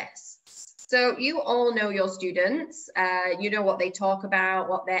 interests. So you all know your students, you know what they talk about,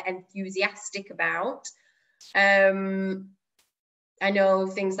 what they're enthusiastic about. I know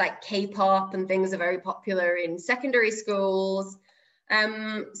things like K-pop and things are very popular in secondary schools.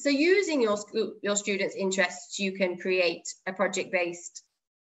 So using your students' interests, you can create a project-based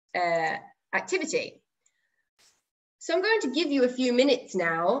activity. So I'm going to give you a few minutes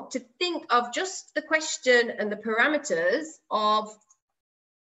now to think of just the question and the parameters of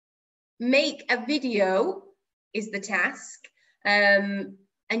make a video is the task. And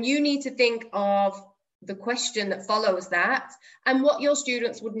you need to think of the question that follows that and what your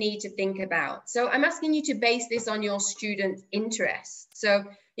students would need to think about. So I'm asking you to base this on your students' interests. So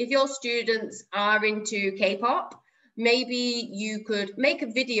if your students are into K-pop, maybe you could make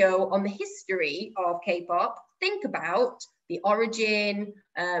a video on the history of K-pop, think about the origin,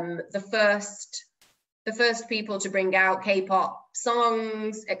 the first people to bring out K-pop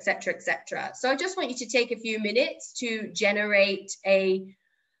songs, etc., etc. So I just want you to take a few minutes to generate a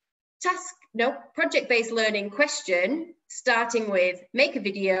project-based learning question, starting with make a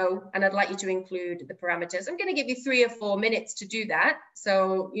video, and I'd like you to include the parameters. I'm going to give you 3 or 4 minutes to do that,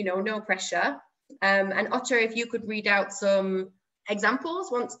 so no pressure. And Otter, if you could read out some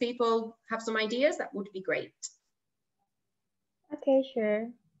examples once people have some ideas, that would be great. Okay, sure.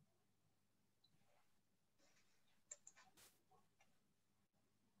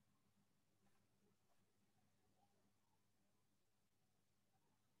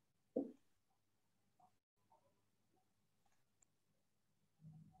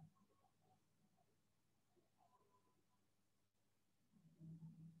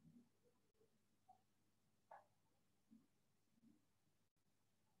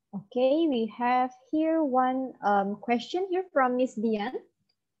 Okay, we have here one question here from Miss Dian.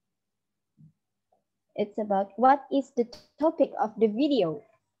 It's about what is the topic of the video?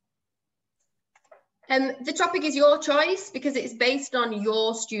 The topic is your choice because it's based on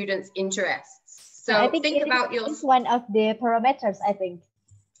your students' interests. So I think think about your... It's one of the parameters, I think.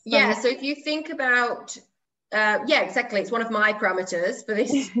 Yeah, so if you think about, yeah, exactly. It's one of my parameters for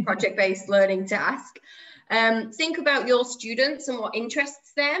this project-based learning task. Think about your students and what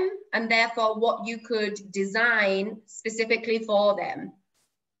interests them, and therefore what you could design specifically for them.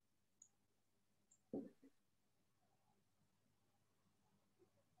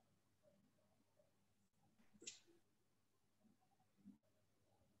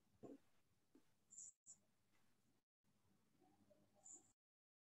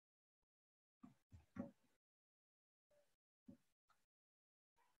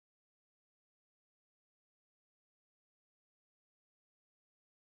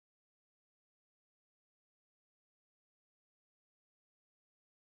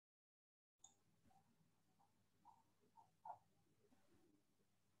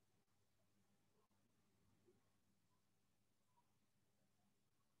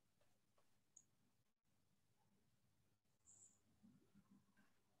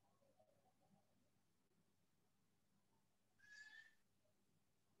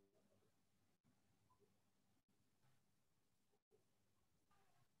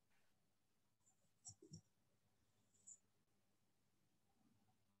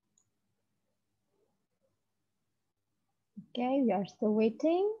 Okay, we are still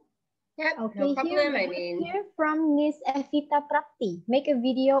waiting. Yep, Okay, no here problem. we have here from Miss Evita Prakti. Make a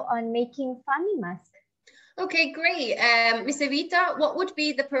video on making funny mask. Okay, great. Miss Evita, what would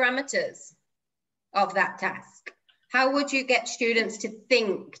be the parameters of that task? How would you get students to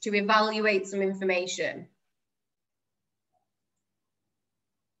think, to evaluate some information?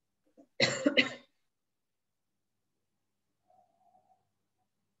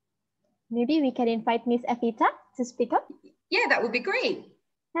 Maybe we can invite Miss Evita to speak up. Yeah, that would be great.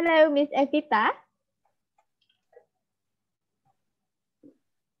 Hello, Miss Evita.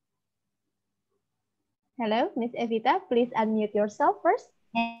 Hello, Miss Evita. Please unmute yourself first.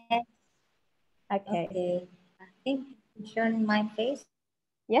 Yes. Okay. Okay. I think shown my face.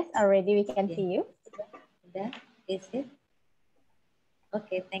 Yes, already we can see you. That is it.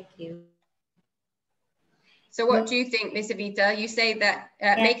 Okay, thank you. So what do you think, Miss Evita? You say that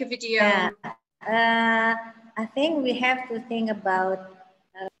make a video. I think we have to think about,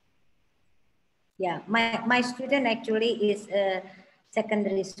 my student actually is a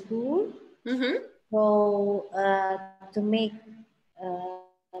secondary school. Mm-hmm. So to make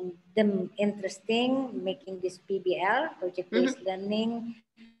them interesting, making this PBL, project-based learning,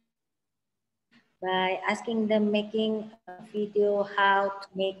 by asking them making a video how to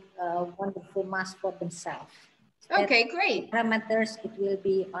make a wonderful mask for themselves. Okay, great. Parameters, it will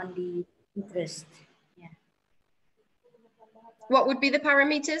be on the interest. Yeah. What would be the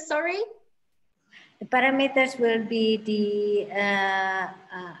parameters, sorry? The parameters will be the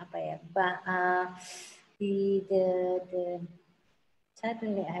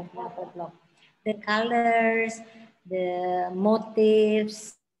suddenly I have another block. The colors, the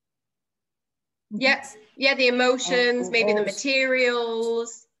motives. Yeah, yeah, the emotions, and maybe the also,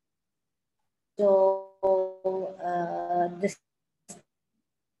 materials. So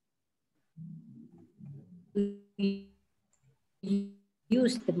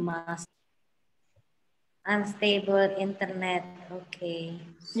use the mask. Unstable internet. Okay,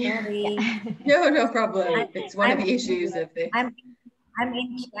 sorry. No problem. It's one of the issues of this. I'm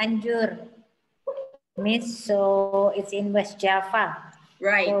in Cianjur, Miss. So it's in West Java.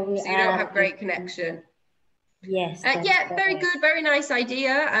 Right. So you don't have great connection. Yes. Yeah, very good, very nice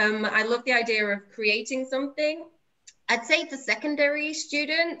idea. I love the idea of creating something. I'd say for secondary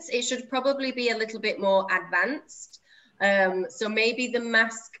students, it should probably be a little bit more advanced. So maybe the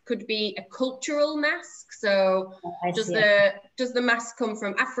mask could be a cultural mask. So does the mask come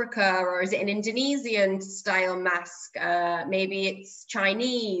from Africa, or is it an Indonesian style mask? Maybe it's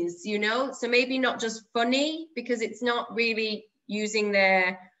Chinese, you know? So maybe not just funny, because it's not really using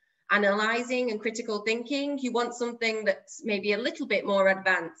their analyzing and critical thinking. You want something that's maybe a little bit more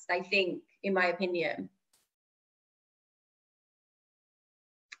advanced, I think, in my opinion.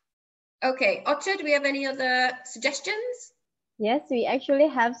 Okay, Ocha, do we have any other suggestions? Yes, we actually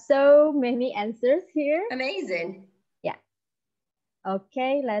have so many answers here. Amazing. Yeah.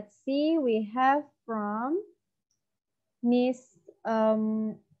 Okay, let's see. We have from Miss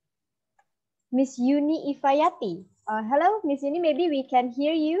Yuni Ifayati. Hello, Miss Yuni. Maybe we can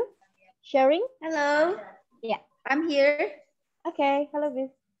hear you sharing. Hello. Yeah, I'm here. Okay. Hello,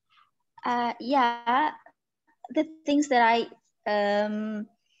 Miss. Yeah, the things that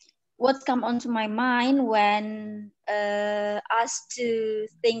what come onto my mind when asked to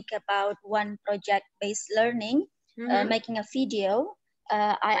think about one project-based learning, making a video.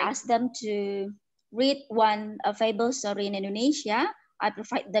 I asked them to read one fable story in Indonesia. I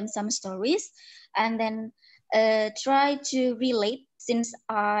provide them some stories, and then try to relate. Since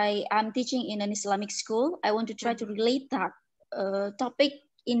I am teaching in an Islamic school, I want to try to relate that topic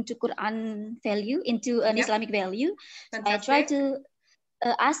into Quran value, into an Islamic value. So I try to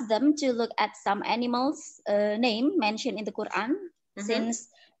ask them to look at some animals name mentioned in the Quran, since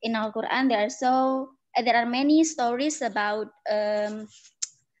in our Quran there are many stories about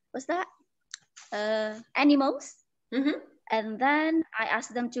what's that animals. And then I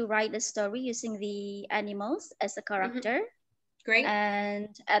asked them to write a story using the animals as a character. Great.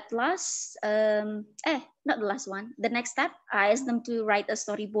 And at last, not the last one, the next step, I asked them to write a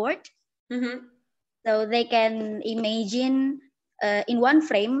storyboard. So they can imagine in one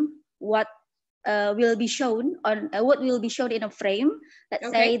frame what will be shown in a frame.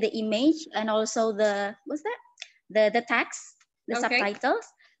 Let's say the image, and also the the text, the subtitles.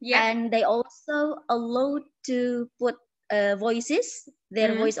 And they also allowed to put voices,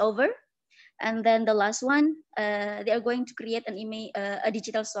 their voiceover. And then the last one, they are going to create an image, a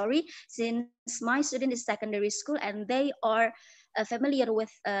digital story. Since my student is secondary school and they are familiar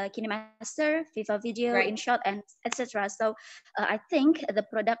with KineMaster, FIFA Video, InShot, and etc. So I think the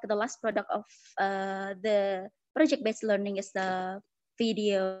last product of the project-based learning is the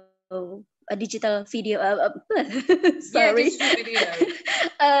video, a digital video. Yeah, Sorry. digital video.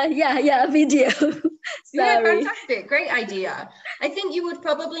 Yeah, video. Yeah, Sorry. fantastic. Great idea. I think you would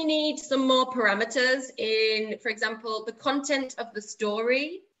probably need some more parameters in, for example, the content of the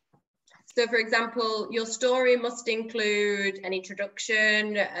story. So, for example, your story must include an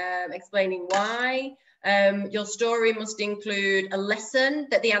introduction, explaining why. Your story must include a lesson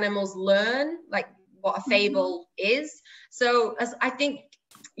that the animals learn, like what a fable is. So, as I think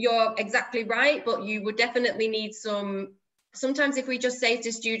you're exactly right, but you would definitely need some. Sometimes if we just say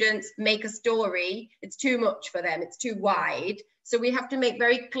to students, make a story, it's too much for them, it's too wide. So we have to make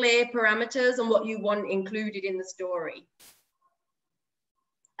very clear parameters on what you want included in the story.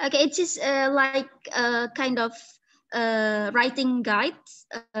 Okay, it's just like kind of writing guides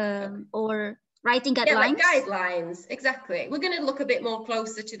or writing guidelines. Yeah, like guidelines, exactly. We're going to look a bit more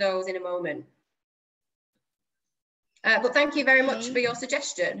closer to those in a moment. But thank you very much for your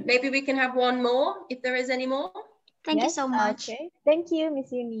suggestion. Maybe we can have one more, if there is any more. Thank you so much. Okay, thank you,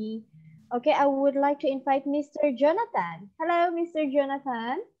 Miss Yuni. Okay, I would like to invite Mr. Jonathan. Hello, Mr.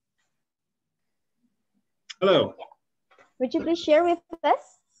 Jonathan. Hello. Would you please share with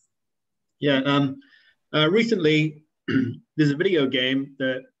us? Yeah, recently there's a video game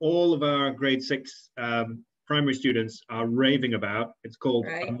that all of our grade 6 primary students are raving about. It's called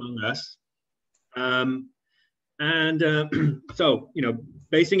Among Us. So, you know,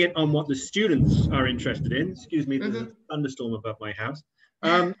 basing it on what the students are interested in, excuse me, there's a thunderstorm above my house.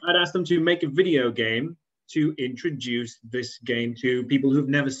 I'd ask them to make a video game to introduce this game to people who've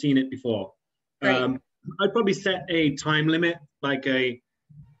never seen it before. I'd probably set a time limit, like a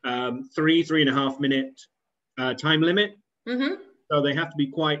 3.5 minute time limit. So they have to be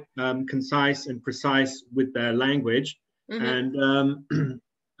quite concise and precise with their language. And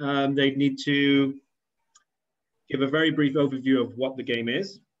they need to give a very brief overview of what the game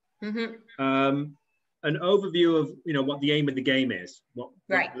is. An overview of, you know, what the aim of the game is. What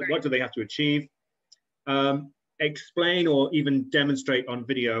do they have to achieve? Explain or even demonstrate on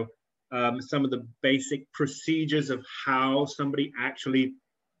video some of the basic procedures of how somebody actually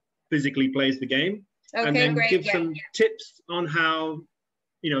physically plays the game. And then give some tips on how,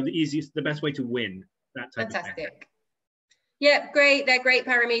 you know, the best way to win. That type of thing. Yeah, great. They're great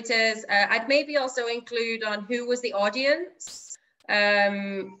parameters. I'd maybe also include on who was the audience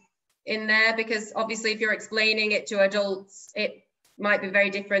in there, because obviously if you're explaining it to adults, it might be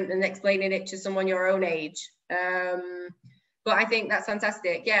very different than explaining it to someone your own age. But I think that's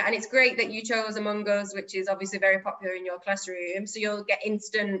fantastic. Yeah, and it's great that you chose Among Us, which is obviously very popular in your classroom. So you'll get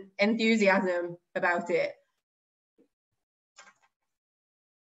instant enthusiasm about it.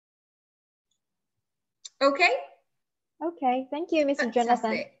 Okay. Okay, thank you, Mr.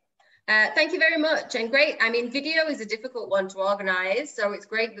 Jonathan. Thank you very much, and great. I mean, video is a difficult one to organize, so it's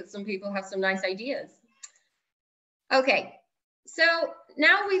great that some people have some nice ideas. Okay, so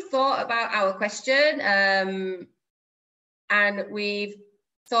now we've thought about our question and we've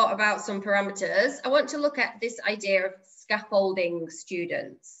thought about some parameters. I want to look at this idea of scaffolding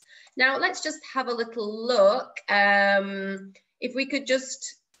students. Now, let's just have a little look. If we could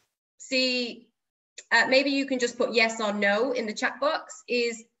just see, maybe you can just put yes or no in the chat box,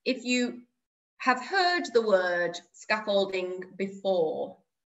 is if you have heard the word scaffolding before.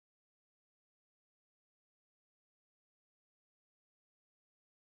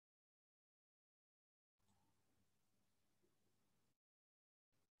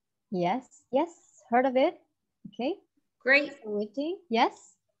 Yes, heard of it. Okay. Great. Yes.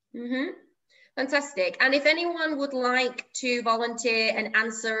 Fantastic. And if anyone would like to volunteer an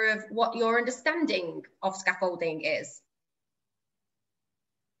answer of what your understanding of scaffolding is.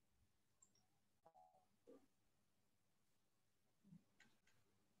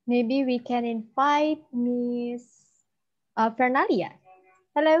 Maybe we can invite Miss Fernalia.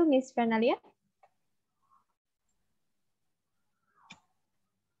 Hello, Miss Fernalia.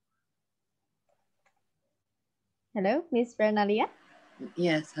 Hello, Miss Fernalia.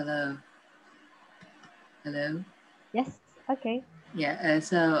 Yes, hello. Hello. Yes, okay. Yeah,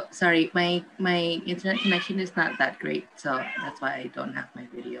 so sorry, my internet connection is not that great, so that's why I don't have my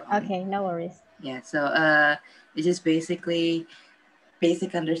video on. Okay, no worries. Yeah, so it's just basically,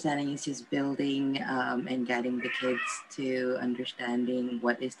 basic understanding is just building and guiding the kids to understanding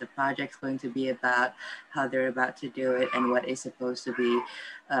what is the project's going to be about, how they're about to do it, and what is supposed to be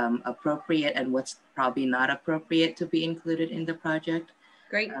appropriate and what's probably not appropriate to be included in the project.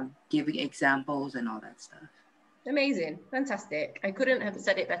 Great. Giving examples and all that stuff. Amazing, fantastic. I couldn't have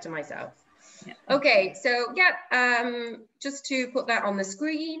said it better myself. Yeah. Okay, so yeah, just to put that on the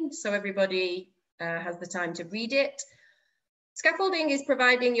screen so everybody has the time to read it. Scaffolding is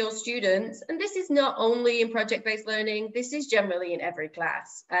providing your students, and this is not only in project-based learning, this is generally in every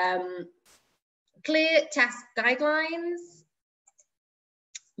class, clear task guidelines,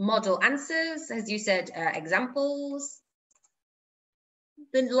 model answers, as you said, examples,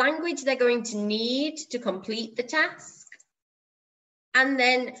 the language they're going to need to complete the task, and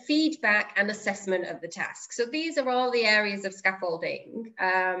then feedback and assessment of the task. So these are all the areas of scaffolding.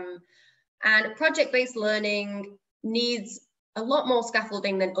 And project-based learning needs a lot more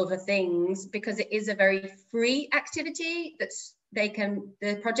scaffolding than other things because it is a very free activity that's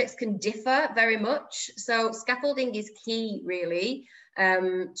the projects can differ very much. So scaffolding is key really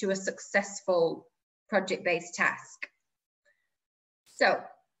to a successful project-based task. So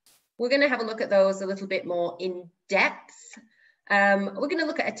we're going to have a look at those a little bit more in depth. We're going to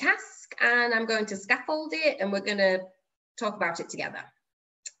look at a task and I'm going to scaffold it and we're going to talk about it together.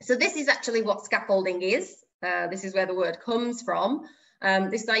 So this is actually what scaffolding is. This is where the word comes from.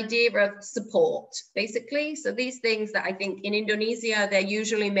 This idea of support, basically. So these things that I think in Indonesia, they're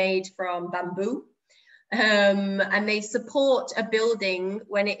usually made from bamboo. And they support a building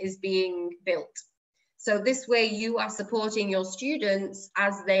when it is being built. So this way you are supporting your students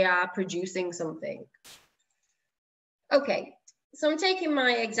as they are producing something. Okay, so I'm taking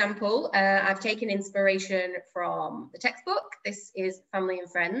my example. I've taken inspiration from the textbook. This is Family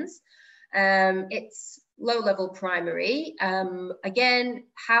and Friends. It's low-level primary. Again,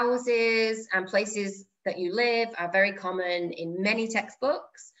 houses and places that you live are very common in many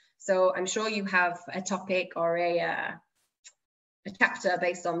textbooks. So I'm sure you have a topic or a chapter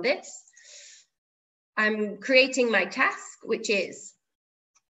based on this. I'm creating my task, which is,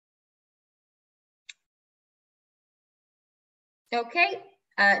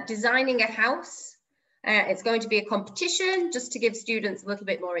 designing a house. It's going to be a competition just to give students a little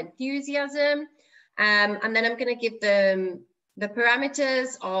bit more enthusiasm. And then I'm going to give them the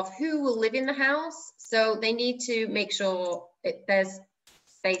parameters of who will live in the house. So they need to make sure there's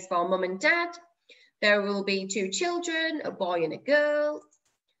space for mum and dad. There will be 2 children, a boy and a girl.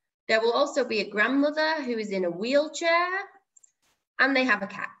 There will also be a grandmother who is in a wheelchair and they have a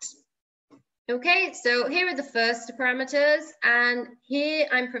cat. Okay, so here are the first parameters. And here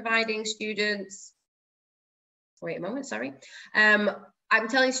I'm providing students, wait a moment, sorry. I'm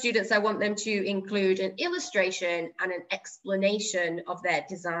telling students I want them to include an illustration and an explanation of their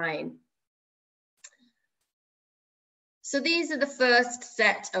design. So these are the first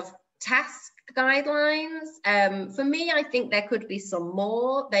set of task guidelines. For me, I think there could be some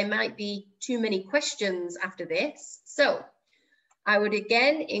more. There might be too many questions after this. So I would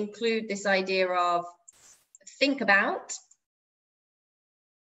again include this idea of think about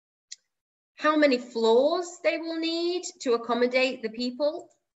how many floors they will need to accommodate the people,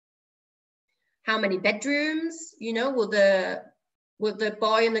 how many bedrooms, you know, will the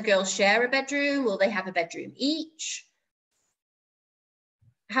boy and the girl share a bedroom? Will they have a bedroom each?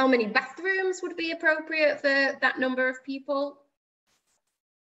 How many bathrooms would be appropriate for that number of people?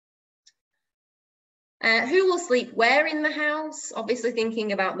 Who will sleep where in the house? Obviously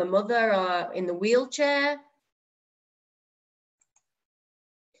thinking about the mother or in the wheelchair.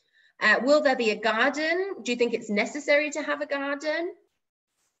 Will there be a garden? Do you think it's necessary to have a garden?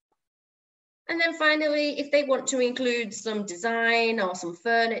 And then finally, if they want to include some design or some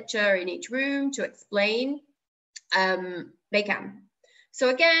furniture in each room to explain, they can. So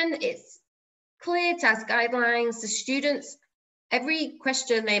again, it's clear task guidelines. The students, every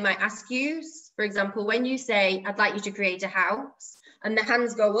question they might ask you, for example, when you say, I'd like you to create a house, and the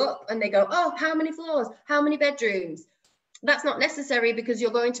hands go up and they go, oh, how many floors? How many bedrooms? That's not necessary because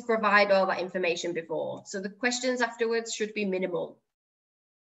you're going to provide all that information before. So the questions afterwards should be minimal.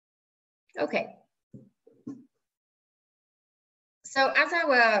 Okay. So as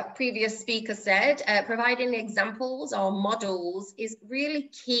our previous speaker said, providing examples or models is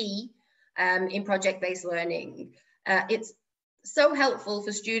really key in project-based learning. It's so helpful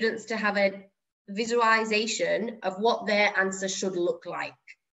for students to have a visualization of what their answer should look like.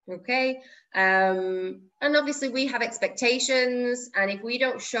 Okay, and obviously we have expectations, and if we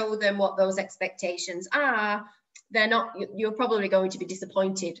don't show them what those expectations are, you're probably going to be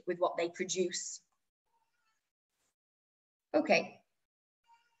disappointed with what they produce. Okay,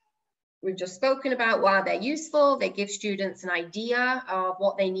 we've just spoken about why they're useful. They give students an idea of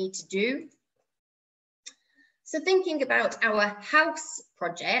what they need to do. So thinking about our house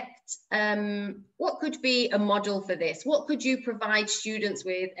project, what could be a model for this? What could you provide students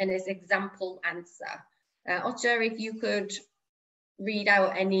with in an example answer? Otter, if you could read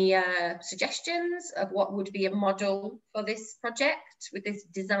out any suggestions of what would be a model for this project with this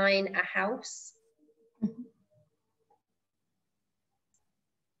design a house.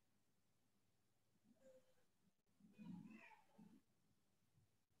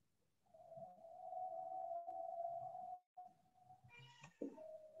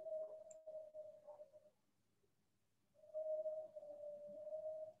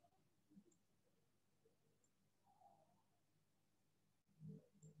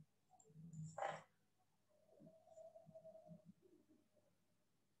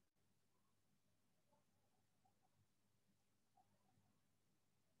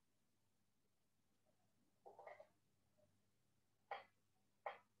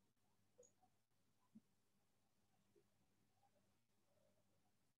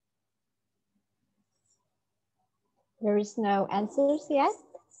 There is no answers yet.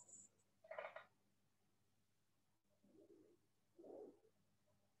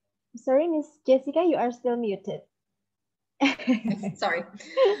 Sorry, Miss Jessica, you are still muted. Sorry.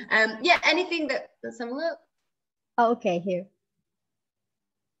 Yeah, anything that, let's have a look. Oh, okay, here.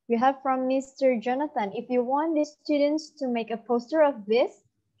 We have from Mr. Jonathan. If you want the students to make a poster of this,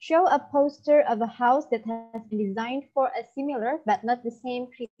 show a poster of a house that has been designed for a similar but not the same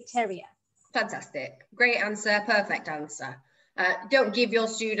criteria. Fantastic. Great answer. Perfect answer. Don't give your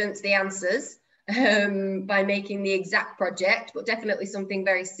students the answers by making the exact project, but definitely something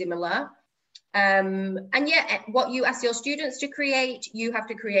very similar. And yeah, what you ask your students to create, you have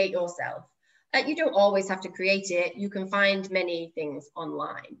to create yourself. You don't always have to create it. You can find many things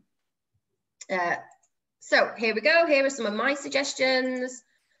online. So here we go. Here are some of my suggestions.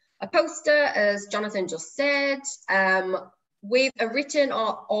 A poster, as Jonathan just said, with a written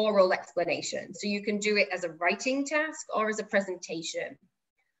or oral explanation. So you can do it as a writing task or as a presentation.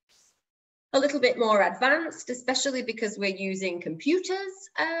 A little bit more advanced, especially because we're using computers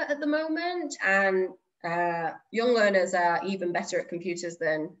at the moment, and young learners are even better at computers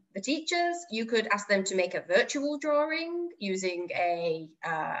than the teachers. You could ask them to make a virtual drawing using a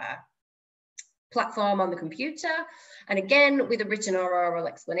platform on the computer, and again with a written or oral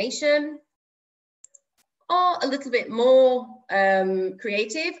explanation. Or a little bit more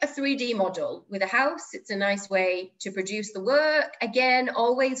creative, a 3D model with a house. It's a nice way to produce the work. Again,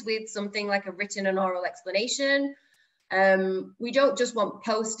 always with something like a written and oral explanation. We don't just want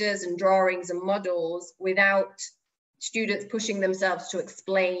posters and drawings and models without students pushing themselves to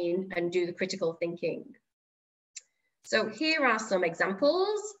explain and do the critical thinking. So here are some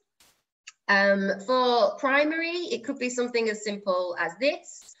examples. For primary, it could be something as simple as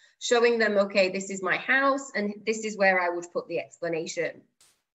this. Showing them, okay, this is my house and this is where I would put the explanation.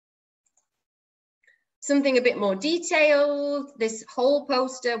 Something a bit more detailed, this whole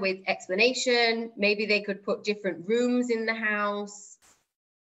poster with explanation, maybe they could put different rooms in the house,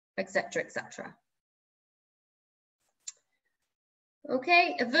 etc., etc.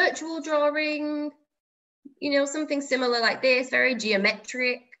 Okay, a virtual drawing, you know, something similar like this, very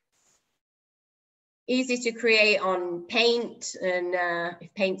geometric. Easy to create on Paint, and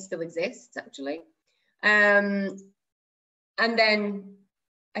if Paint still exists, actually. And then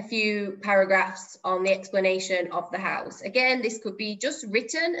a few paragraphs on the explanation of the house. Again, this could be just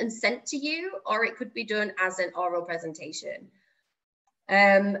written and sent to you, or it could be done as an oral presentation.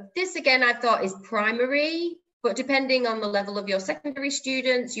 This, again, I thought is primary, but depending on the level of your secondary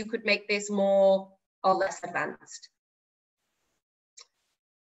students, you could make this more or less advanced.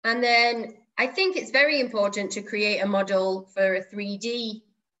 And then I think it's very important to create a model for a 3D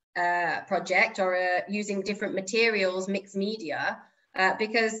project, or using different materials, mixed media,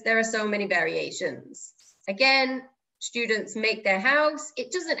 because there are so many variations. Again, students make their house.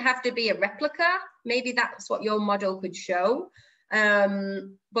 It doesn't have to be a replica. Maybe that's what your model could show,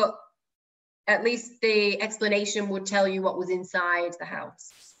 but at least the explanation would tell you what was inside the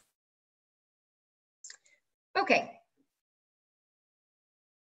house. Okay.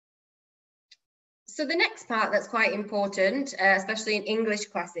 So the next part that's quite important, especially in English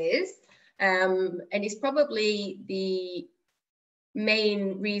classes, and it's probably the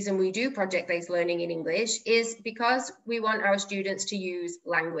main reason we do project-based learning in English, is because we want our students to use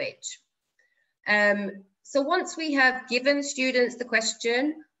language. So once we have given students the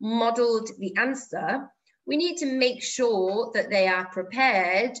question, modeled the answer, we need to make sure that they are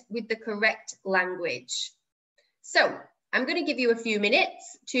prepared with the correct language. So I'm going to give you a few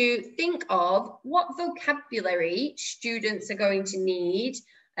minutes to think of what vocabulary students are going to need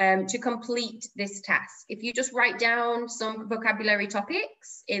to complete this task. If you just write down some vocabulary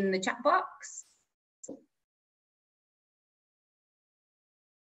topics in the chat box.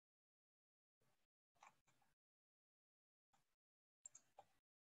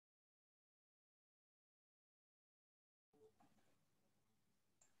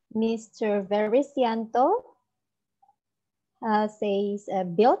 Mr. Vericianto says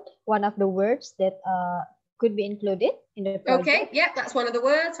build, one of the words that could be included in the project. Okay, yeah, that's one of the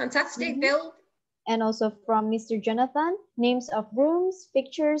words. Fantastic, build. And also from Mr. Jonathan, names of rooms,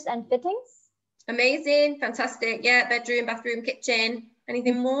 pictures, and fittings. Amazing, fantastic. Yeah, bedroom, bathroom, kitchen.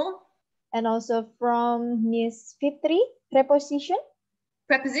 Anything more? And also from Ms. Fitri, preposition.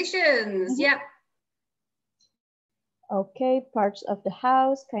 Prepositions, yeah. Okay, parts of the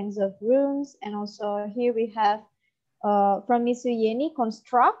house, kinds of rooms. And also here we have from Ms. Uyeni,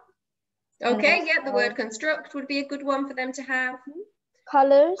 construct. Okay, also, yeah, the word construct would be a good one for them to have.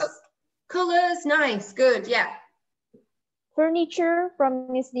 Colors. Oh, colors, nice, good, yeah. Furniture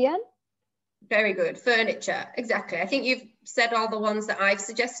from Ms. Dian. Very good, furniture, exactly. I think you've said all the ones that I've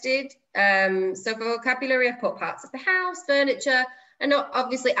suggested. So for vocabulary, I put parts of the house, furniture, and not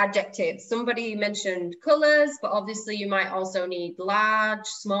obviously adjectives. Somebody mentioned colors, but obviously you might also need large,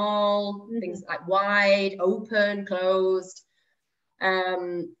 small, things like wide, open, closed,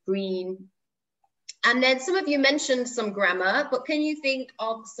 green. And then some of you mentioned some grammar, but can you think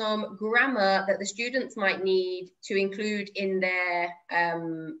of some grammar that the students might need to include in their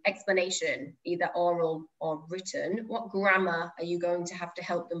explanation, either oral or written? What grammar are you going to have to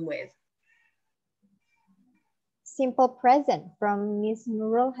help them with? Simple present from Ms.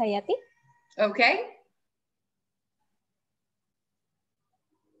 Nurul Hayati. Okay.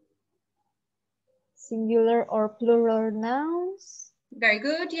 Singular or plural nouns. Very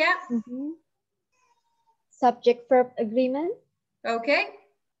good, yeah. Subject-verb agreement. Okay.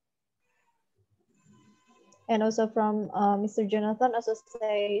 And also from Mr. Jonathan also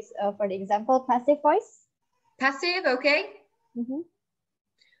says, for the example, passive voice. Passive, okay.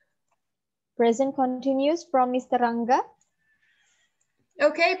 Present continuous from Mr. Ranga.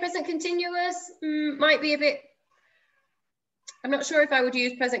 Okay, present continuous might be a bit, I'm not sure if I would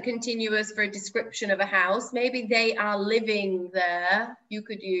use present continuous for a description of a house. Maybe they are living there, you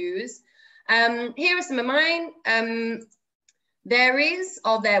could use. Here are some of mine. There is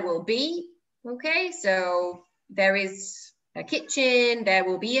or there will be. Okay, so there is a kitchen, there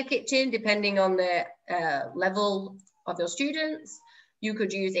will be a kitchen, depending on the level of your students. You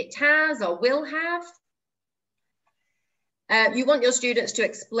could use it has or will have. You want your students to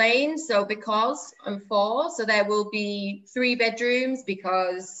explain, so because and for, so there will be 3 bedrooms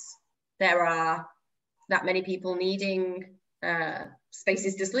because there are that many people needing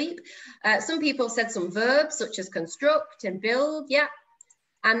spaces to sleep. Some people said some verbs such as construct and build, yeah.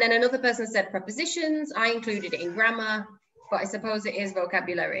 And then another person said prepositions. I included it in grammar, but I suppose it is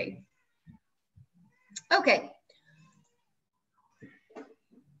vocabulary. Okay.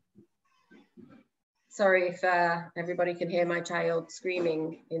 Sorry if everybody can hear my child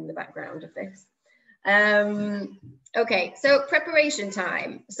screaming in the background of this. Okay, so preparation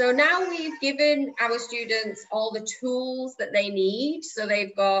time. So now we've given our students all the tools that they need. So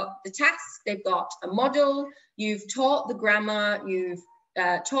they've got the task, they've got a model, you've taught the grammar, you've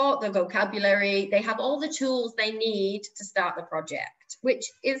taught the vocabulary. They have all the tools they need to start the project, which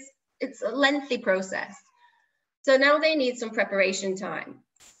is, it's a lengthy process. So now they need some preparation time.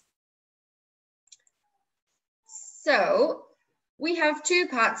 So we have 2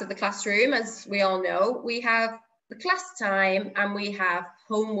 parts of the classroom, as we all know. We have the class time and we have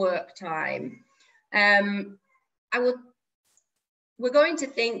homework time. We're going to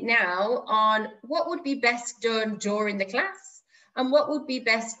think now on what would be best done during the class and what would be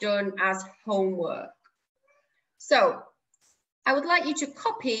best done as homework. So I would like you to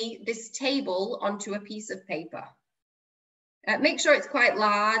copy this table onto a piece of paper. Make sure it's quite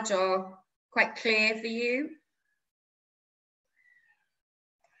large or quite clear for you.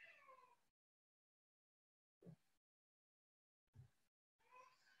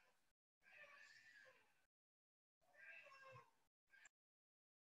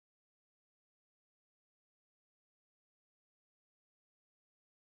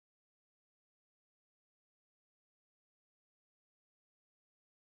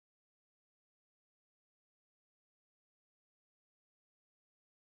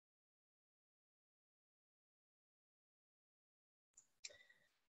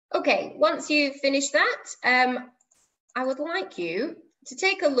 Okay, once you've finished that, I would like you to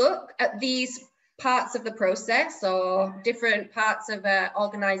take a look at these parts of the process or different parts of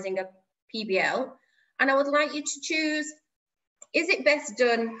organizing a PBL. And I would like you to choose, is it best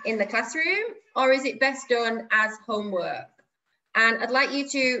done in the classroom or is it best done as homework? And I'd like you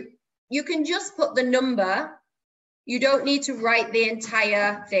to, you can just put the number. You don't need to write the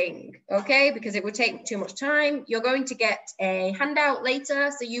entire thing, okay? Because it would take too much time. You're going to get a handout later,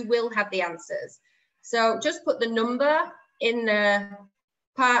 so you will have the answers. So just put the number in the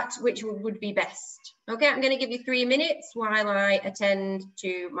part which would be best? Okay, I'm going to give you 3 minutes while I attend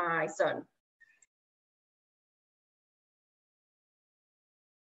to my son.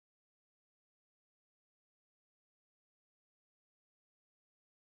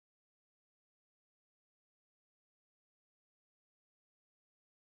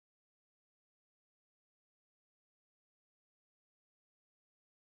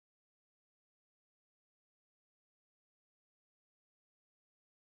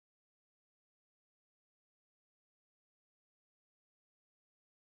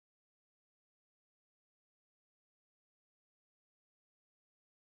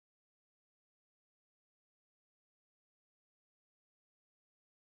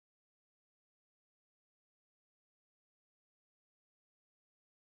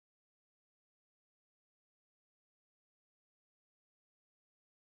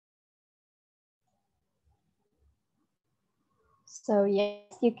 So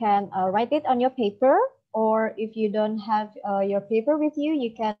yes, you can write it on your paper, or if you don't have your paper with you,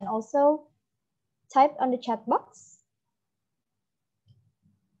 you can also type on the chat box.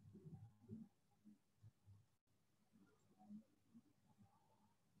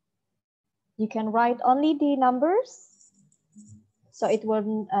 You can write only the numbers, so it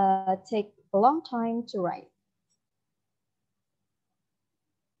won't take a long time to write.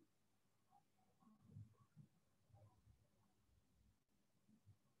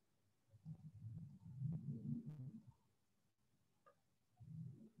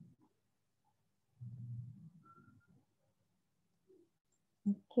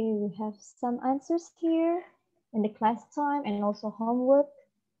 Okay, we have some answers here in the class time and also homework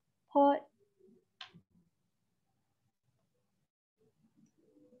part.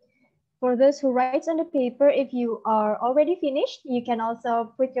 For those who writes on the paper, if you are already finished, you can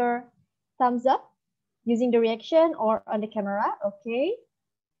also put your thumbs up using the reaction or on the camera, okay?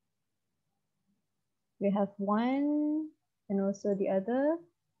 We have one and also the other.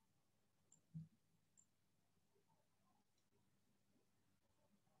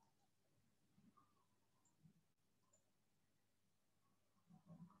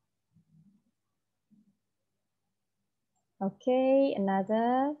 Okay,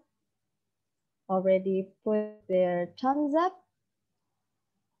 another already put their thumbs up.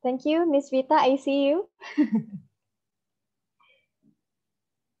 Thank you, Miss Vita, I see you.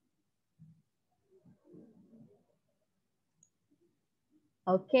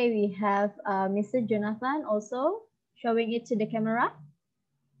 Okay, we have Mr. Jonathan also showing it to the camera.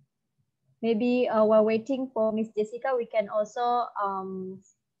 Maybe while waiting for Miss Jessica, we can also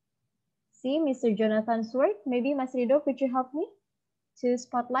see Mr. Jonathan's work. Maybe Mas Rido, could you help me to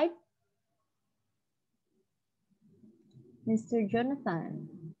spotlight Mr. Jonathan?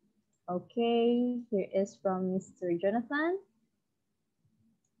 Okay, here is from Mr. Jonathan.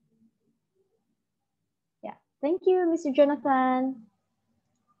 Yeah, thank you, Mr. Jonathan.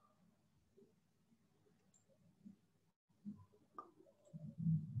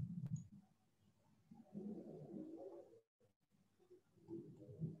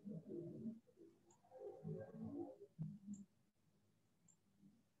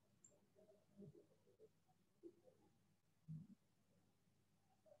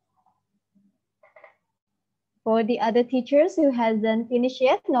 For the other teachers who hasn't finished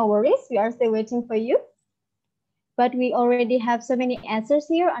yet, no worries, we are still waiting for you. But we already have so many answers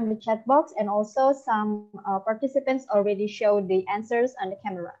here on the chat box, and also some participants already showed the answers on the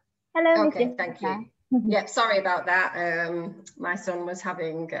camera. Hello, Okay, Miss thank Jessica. you. Yeah, sorry about that. My son was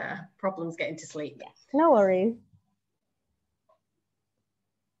having problems getting to sleep. Yes, no worries.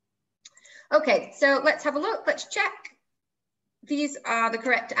 Okay, so let's have a look. Let's check. These are the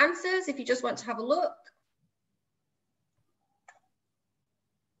correct answers if you just want to have a look.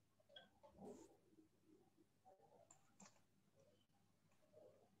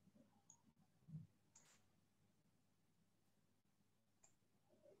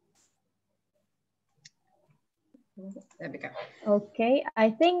 There we go. Okay,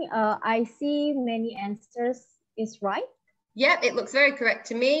 I think I see many answers is right. Yeah, it looks very correct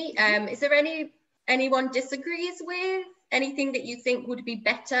to me. Is there anyone disagrees with anything that you think would be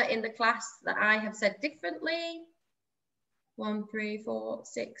better in the class that I have said differently? 1, 3, 4,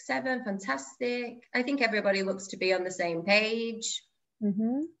 6, 7, fantastic. I think everybody looks to be on the same page.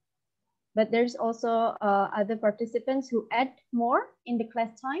 Mm-hmm. But there's also other participants who add more in the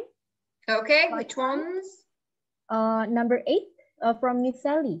class time. Okay, which ones? Number 8 from Miss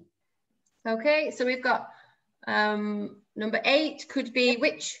Sally. Okay, so we've got number 8 could be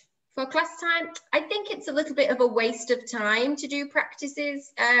which for class time? I think it's a little bit of a waste of time to do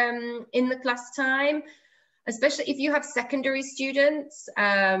practices in the class time. especially if you have secondary students,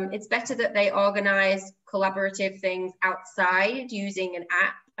 it's better that they organize collaborative things outside using an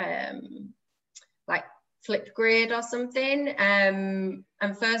app, like Flipgrid or something. And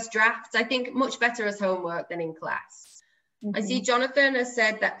first drafts, I think, much better as homework than in class. Mm-hmm. I see Jonathan has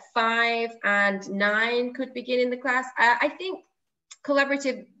said that 5 and 9 could begin in the class. I think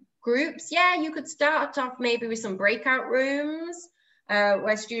collaborative groups, yeah, you could start off maybe with some breakout rooms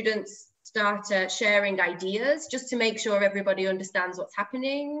where students start sharing ideas just to make sure everybody understands what's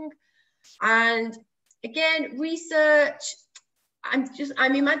happening. And again, research,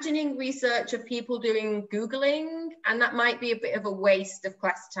 I'm imagining research of people doing Googling, and that might be a bit of a waste of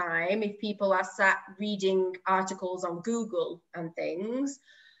class time if people are sat reading articles on Google and things.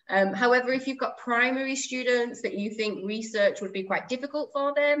 However, if you've got primary students that you think research would be quite difficult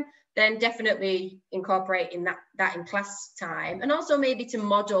for them, then definitely incorporate that in class time. And also maybe to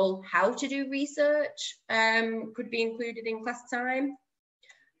model how to do research could be included in class time.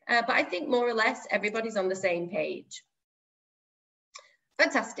 But I think more or less everybody's on the same page.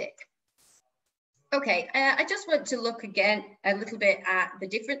 Fantastic. Okay, I just want to look again a little bit at the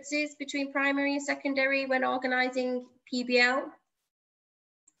differences between primary and secondary when organising PBL.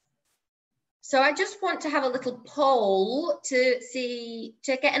 So I just want to have a little poll to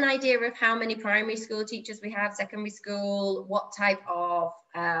get an idea of how many primary school teachers we have, secondary school, what type of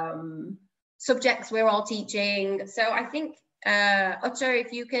subjects we're all teaching. So I think, Utter,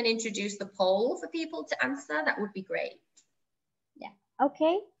 if you can introduce the poll for people to answer, that would be great. Yeah,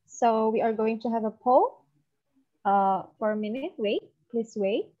 okay. So we are going to have a poll for a minute. Wait, please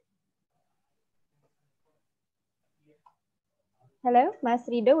wait. Hello, Mas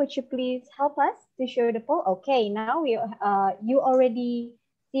Rido, would you please help us to show the poll? Okay, now you already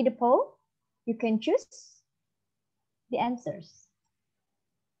see the poll. You can choose the answers.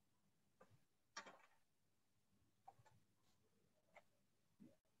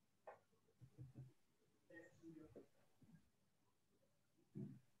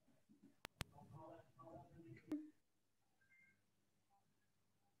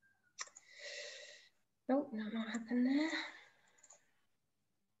 Nope, not happened there.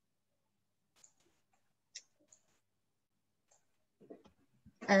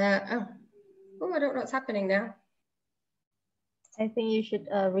 Oh, I don't know what's happening now. I think you should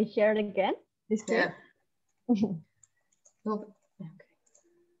reshare it again. This yeah. Oh, okay.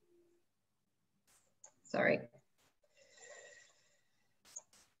 Sorry.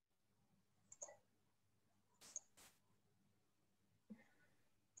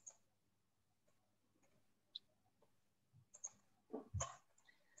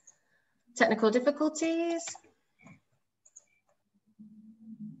 Technical difficulties.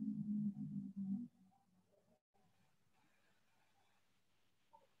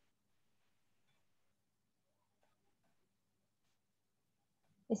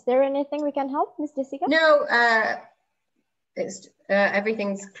 Is there anything we can help, Ms. Jessica? No, it's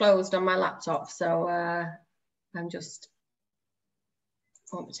everything's closed on my laptop, so I'm just,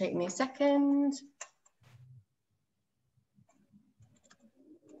 won't take me a second.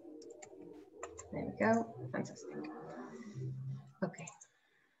 There we go, fantastic. Okay.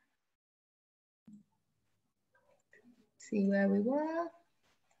 See where we were.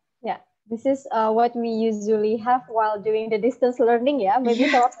 Yeah, this is what we usually have while doing the distance learning. Yeah, maybe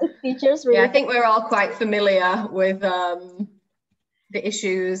some of the teachers really. Yeah, I think we're all quite familiar with the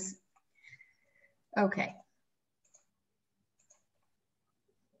issues. Okay.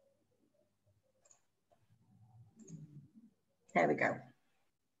 There we go.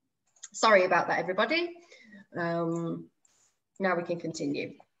 Sorry about that, everybody. Now we can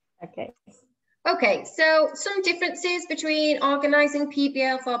continue. Okay. Okay, so some differences between organising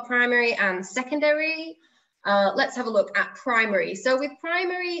PBL for primary and secondary. Let's have a look at primary. So with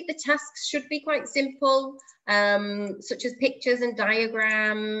primary, the tasks should be quite simple, such as pictures and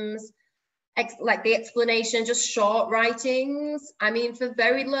diagrams, like the explanation, just short writings. I mean, for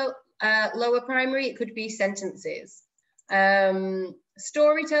very lower primary, it could be sentences.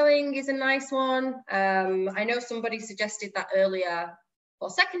 Storytelling is a nice one. I know somebody suggested that earlier for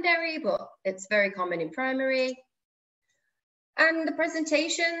secondary, but it's very common in primary. And the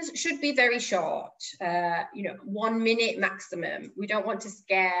presentations should be very short, 1 minute maximum. We don't want to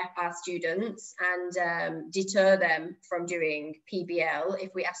scare our students and deter them from doing PBL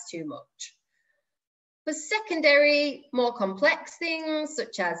if we ask too much. For secondary, more complex things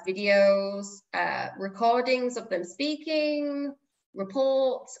such as videos, recordings of them speaking,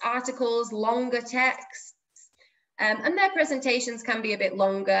 reports, articles, longer texts, and their presentations can be a bit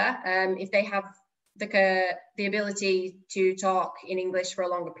longer if they have the ability to talk in English for a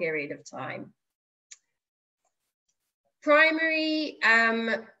longer period of time. Primary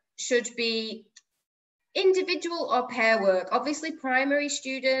should be individual or pair work. Obviously, primary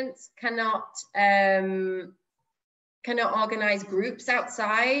students cannot organize groups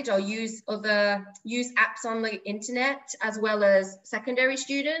outside or use apps on the internet, as well as secondary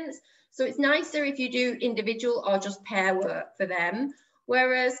students. So it's nicer if you do individual or just pair work for them.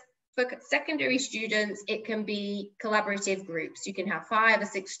 Whereas for secondary students, it can be collaborative groups. You can have 5 or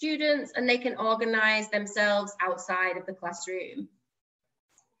 6 students and they can organize themselves outside of the classroom.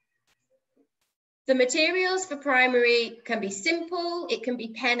 The materials for primary can be simple. It can be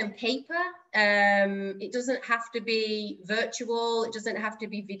pen and paper. It doesn't have to be virtual. It doesn't have to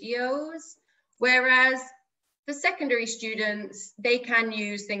be videos. Whereas for secondary students, they can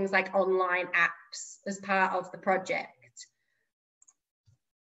use things like online apps as part of the project.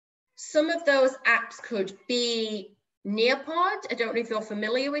 Some of those apps could be Nearpod. I don't know if you're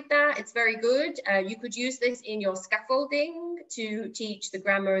familiar with that. It's very good. You could use this in your scaffolding to teach the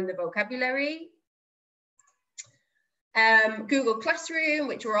grammar and the vocabulary. Google Classroom,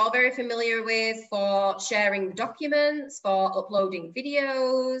 which we're all very familiar with, for sharing documents, for uploading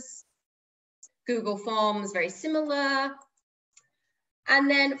videos. Google Forms, very similar. And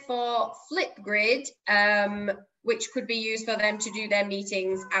then for Flipgrid, which could be used for them to do their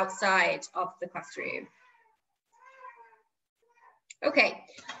meetings outside of the classroom. Okay,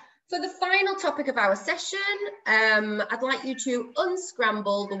 for the final topic of our session, I'd like you to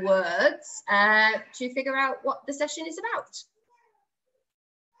unscramble the words to figure out what the session is about.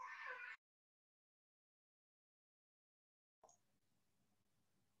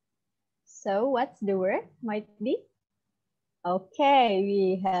 So what's the word might be? Okay,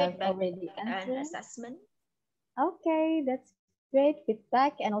 we have Feedback already answered. and assessment. Okay, that's great.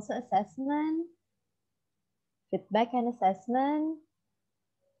 Feedback and also assessment. Feedback and assessment.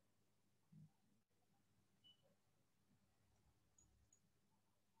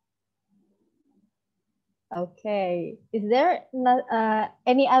 Okay, is there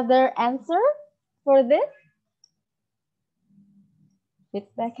any other answer for this?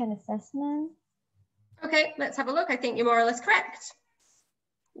 Feedback and assessment. Okay, let's have a look. I think you're more or less correct.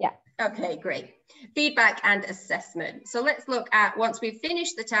 Yeah. Okay, great. Feedback and assessment. So let's look at, once we've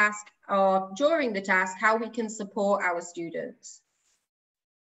finished the task or during the task, how we can support our students.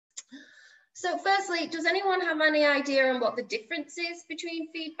 So firstly, does anyone have any idea on what the difference is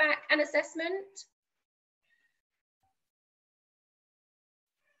between feedback and assessment?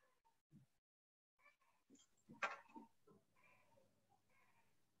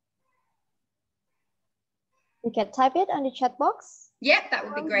 You can type it on the chat box. Yeah, that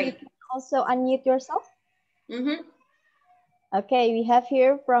would be great. You can also unmute yourself. Mm-hmm. Okay, we have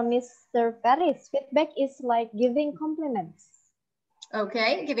here from Mr. Paris. Feedback is like giving compliments.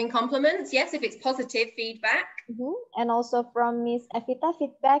 Okay, giving compliments. Yes, if it's positive feedback. And also from Miss Evita,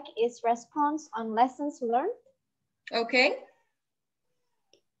 feedback is response on lessons learned. Okay.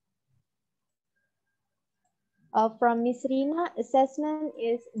 From Miss Rina, assessment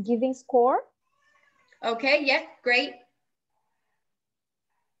is giving score. Okay, yeah, great.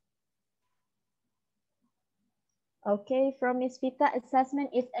 Okay, from Miss Vita,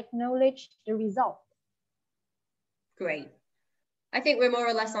 assessment is acknowledge the result. Great. I think we're more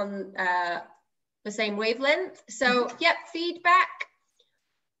or less on the same wavelength. So, yep, feedback.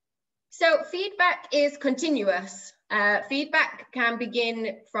 So feedback is continuous. Feedback can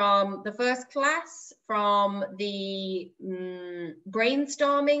begin from the first class, from the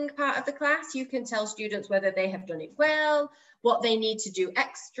brainstorming part of the class. You can tell students whether they have done it well, what they need to do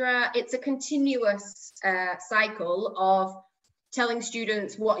extra. It's a continuous cycle of telling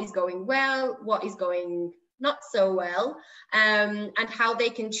students what is going well, what is going not so well, and how they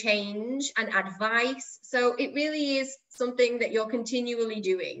can change and advice. So it really is something that you're continually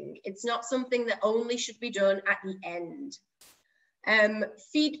doing. It's not something that only should be done at the end.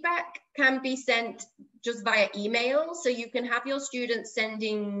 Feedback can be sent just via email. So you can have your students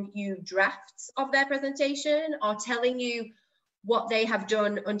sending you drafts of their presentation or telling you what they have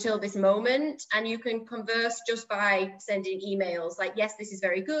done until this moment, and you can converse just by sending emails like, yes, this is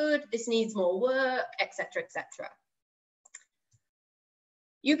very good, this needs more work, etc., etc.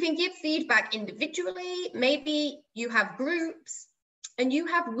 You can give feedback individually. Maybe you have groups and you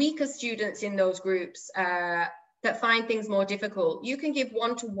have weaker students in those groups that find things more difficult. You can give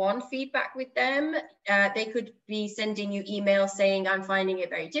one-to-one feedback with them. They could be sending you emails saying, I'm finding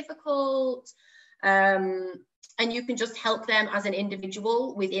it very difficult. And you can just help them as an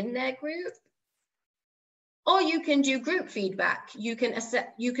individual within their group. Or you can do group feedback. You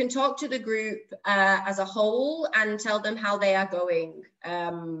can talk to the group as a whole and tell them how they are going.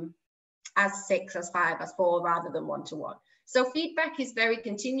 as 6, as 5, as 4, rather than 1-to-1. So feedback is very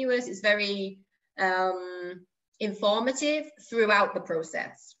continuous, it's very informative throughout the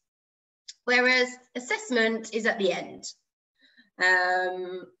process. Whereas assessment is at the end.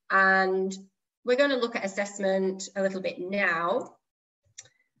 And we're going to look at assessment a little bit now.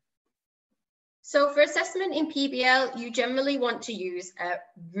 So for assessment in PBL, you generally want to use a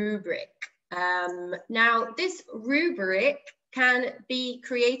rubric. Now, this rubric can be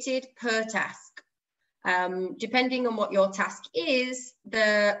created per task. Depending on what your task is,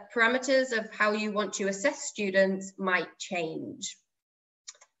 the parameters of how you want to assess students might change.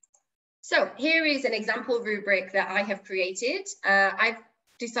 So here is an example rubric that I have created. I've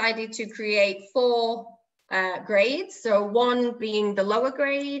decided to create 4 grades, so 1 being the lower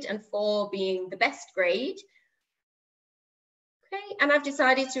grade and 4 being the best grade. Okay, and I've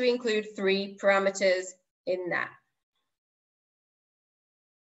decided to include 3 parameters in that.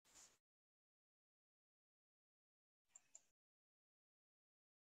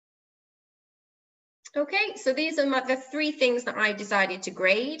 Okay, so these are the 3 things that I decided to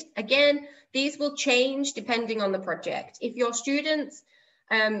grade. Again, these will change depending on the project. If your students,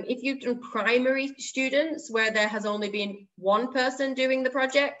 if you've done primary students where there has only been 1 person doing the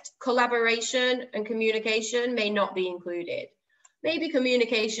project, collaboration and communication may not be included. Maybe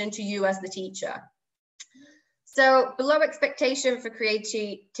communication to you as the teacher. So below expectation for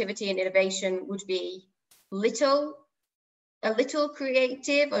creativity and innovation would be a little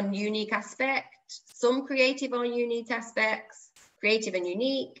creative on unique aspect, some creative on unique aspects, creative and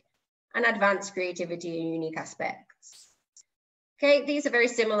unique, and advanced creativity and unique aspects. Okay, these are very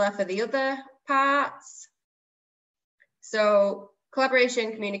similar for the other parts. So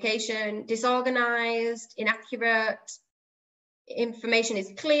collaboration, communication, disorganized, inaccurate, information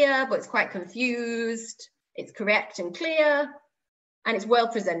is clear, but it's quite confused, it's correct and clear, and it's well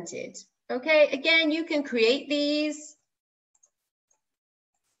presented. Okay, again, you can create these.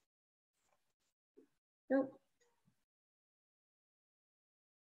 Nope.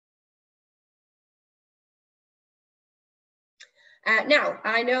 Now,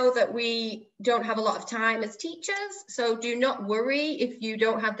 I know that we don't have a lot of time as teachers, so do not worry if you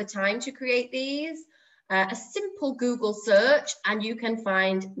don't have the time to create these. A simple Google search and you can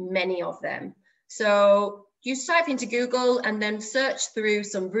find many of them. So you type into Google and then search through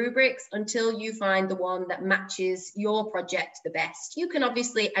some rubrics until you find the one that matches your project the best. You can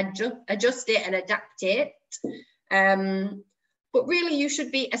obviously adjust it and adapt it, but really you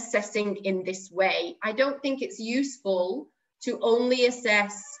should be assessing in this way. I don't think it's useful to only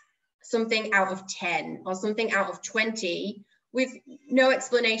assess something out of 10 or something out of 20 with no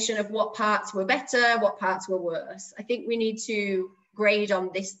explanation of what parts were better, what parts were worse. I think we need to grade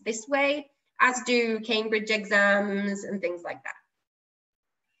on this way, as do Cambridge exams and things like that.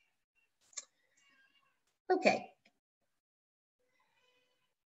 Okay.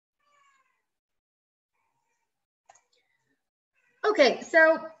 Okay,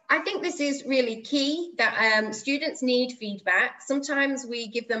 so I think this is really key that students need feedback. Sometimes we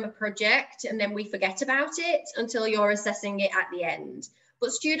give them a project and then we forget about it until you're assessing it at the end.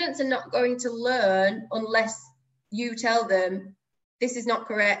 But students are not going to learn unless you tell them, this is not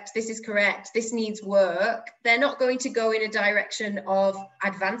correct, this is correct, this needs work. They're not going to go in a direction of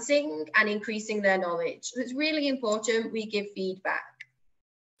advancing and increasing their knowledge. So it's really important we give feedback.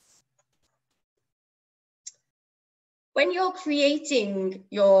 When you're creating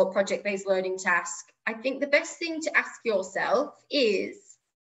your project-based learning task, I think the best thing to ask yourself is,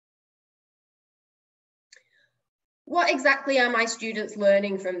 what exactly are my students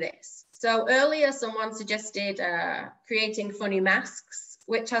learning from this? So earlier someone suggested creating funny masks,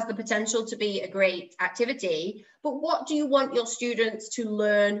 which has the potential to be a great activity, but what do you want your students to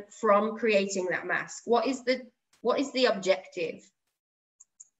learn from creating that mask? What is the objective?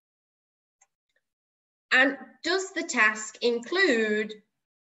 And does the task include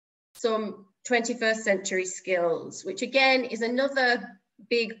some 21st century skills, which again is another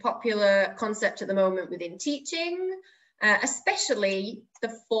big popular concept at the moment within teaching, especially the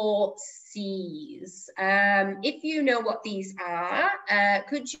 4 C's. If you know what these are,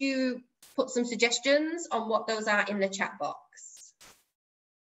 could you put some suggestions on what those are in the chat box?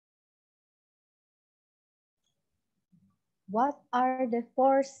 What are the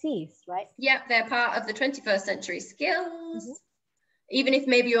 4 C's, right? Yeah, they're part of the 21st century skills. Mm-hmm. Even if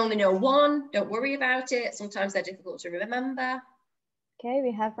maybe you only know 1, don't worry about it. Sometimes they're difficult to remember. Okay,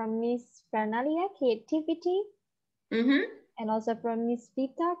 we have from Miss Fernalia, creativity. Mm-hmm. And also from Miss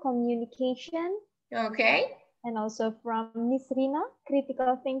Vita, communication. Okay. And also from Miss Rina,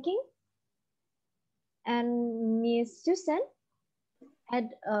 critical thinking. And Miss Susan, add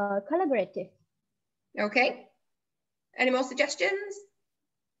collaborative. Okay. Any more suggestions?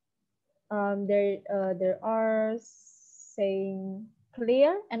 There are saying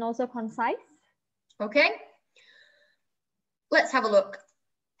clear and also concise. Okay. Let's have a look.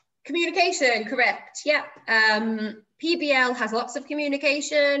 Communication, correct. Yeah. PBL has lots of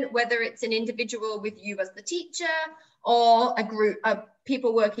communication, whether it's an individual with you as the teacher or a group of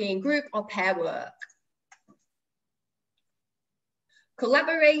people working in group or pair work.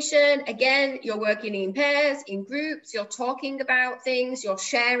 Collaboration, again, you're working in pairs, in groups, you're talking about things, you're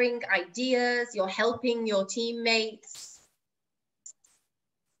sharing ideas, you're helping your teammates.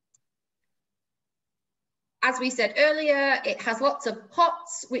 As we said earlier, it has lots of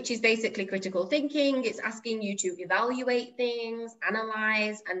POTS, which is basically critical thinking. It's asking you to evaluate things,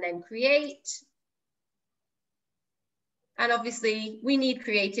 analyze, and then create. And obviously, we need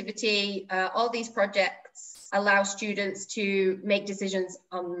creativity. All these projects allow students to make decisions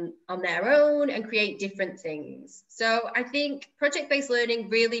on their own and create different things. So I think project-based learning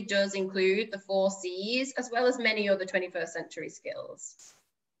really does include the 4 C's, as well as many other 21st century skills.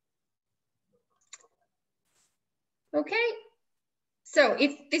 Okay, so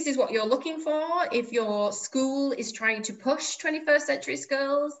if this is what you're looking for, if your school is trying to push 21st century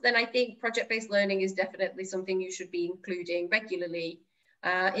skills, then I think project-based learning is definitely something you should be including regularly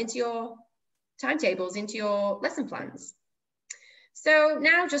into your timetables, into your lesson plans. So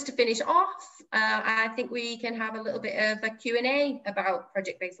now just to finish off, I think we can have a little bit of a Q&A about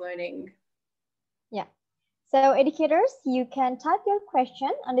project-based learning. Yeah, so educators, you can type your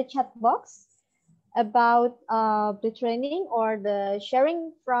question on the chat box about the training or the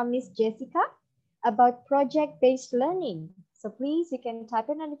sharing from Miss Jessica about project-based learning. So please, you can type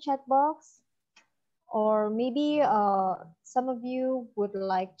it in the chat box, or maybe some of you would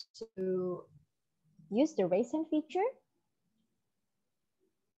like to use the raise hand feature.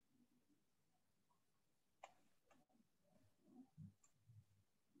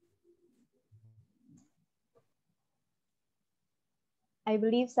 I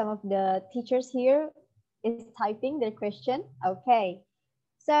believe some of the teachers here is typing their question. Okay,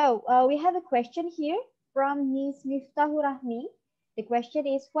 so we have a question here from Ms. Miftahur Rahmi. The question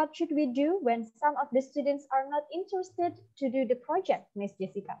is, what should we do when some of the students are not interested to do the project, Ms.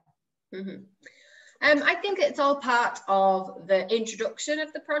 Jessica? Mm-hmm. I think it's all part of the introduction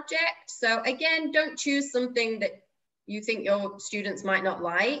of the project. So again, don't choose something that you think your students might not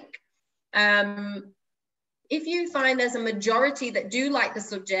like. If you find there's a majority that do like the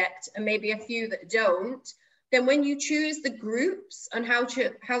subject and maybe a few that don't, then when you choose the groups and how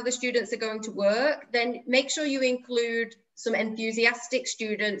the students are going to work, then make sure you include some enthusiastic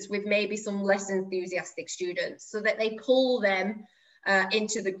students with maybe some less enthusiastic students so that they pull them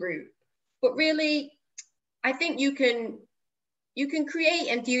into the group. But really, I think you can create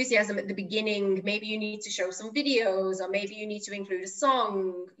enthusiasm at the beginning. Maybe you need to show some videos, or maybe you need to include a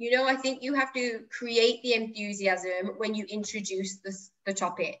song. You know, I think you have to create the enthusiasm when you introduce the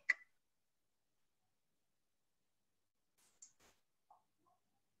topic.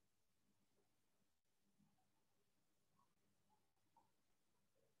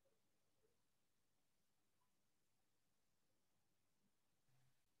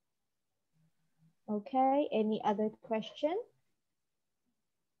 Okay, any other question?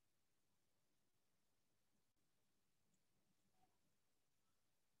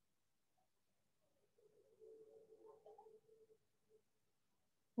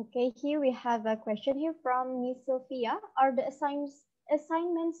 Okay, here we have a question here from Ms. Sophia. Are the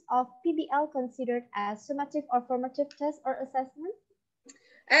assignments of PBL considered as summative or formative tests or assessment?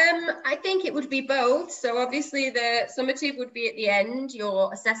 I think it would be both. So obviously the summative would be at the end,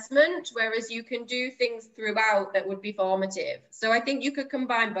 your assessment, whereas you can do things throughout that would be formative. So I think you could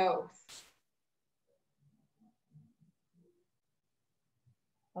combine both.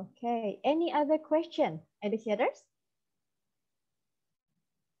 Okay, any other question, educators?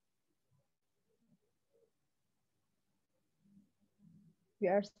 We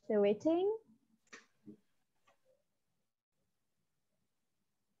are still waiting.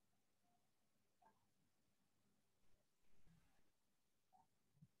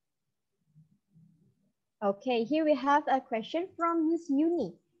 Okay, here we have a question from Ms.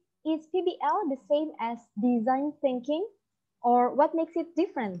 Uni. Is PBL the same as design thinking, or what makes it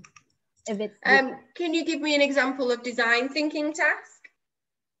different? If it's can you give me an example of design thinking task?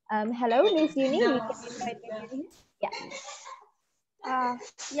 Hello, Ms. Uni. We can invite you. Yeah.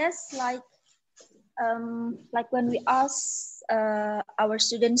 Yes, like when we ask our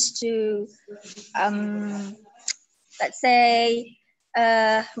students to let's say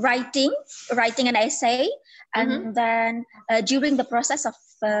writing an essay, and then during the process of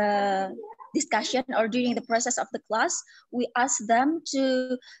discussion or during the process of the class, we ask them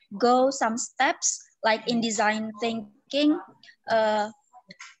to go some steps like in design thinking.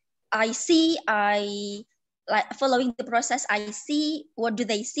 Like following the process, I see what do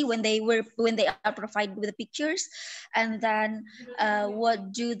they see when they are provided with the pictures, and then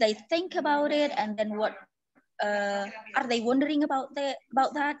what do they think about it, and then what are they wondering about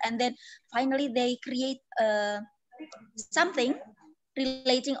that, and then finally they create something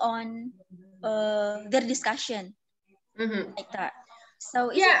relating on their discussion, like that.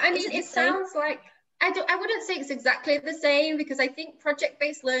 So yeah, I mean, it sounds like I wouldn't say it's exactly the same, because I think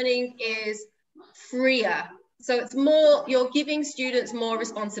project-based learning is freer. So it's more, you're giving students more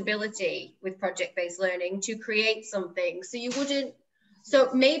responsibility with project-based learning to create something. So you wouldn't, so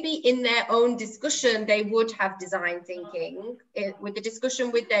maybe in their own discussion, they would have design thinking. With the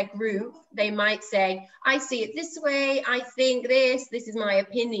discussion with their group, they might say, I see it this way, I think this is my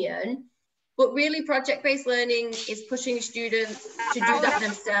opinion. But really, project-based learning is pushing students to do that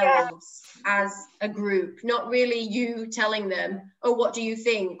themselves as a group, not really you telling them, oh, what do you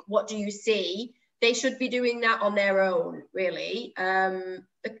think? What do you see? They should be doing that on their own, really.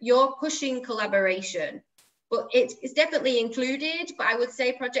 You're pushing collaboration, but it's definitely included. But I would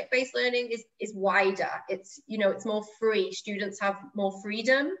say project-based learning is wider. It's, you know, it's more free. Students have more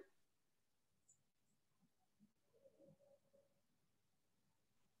freedom.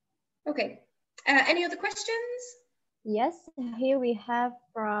 Okay. Any other questions? Yes, here we have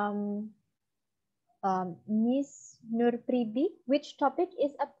from Miss Nurpridi. Which topic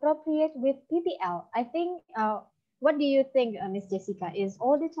is appropriate with PBL? I think, what do you think, Miss Jessica? Is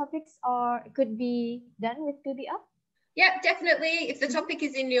all the topics could be done with PBL? Yeah, definitely. If the topic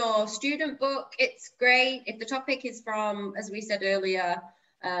is in your student book, it's great. If the topic is from, as we said earlier,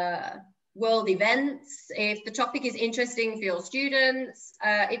 world events, if the topic is interesting for your students,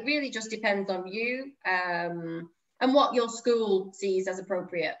 it really just depends on you and what your school sees as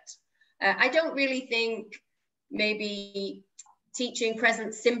appropriate. I don't really think maybe teaching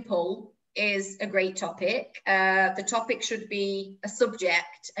present simple is a great topic. The topic should be a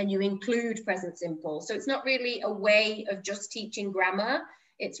subject and you include present simple. So it's not really a way of just teaching grammar.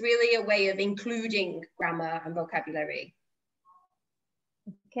 It's really a way of including grammar and vocabulary.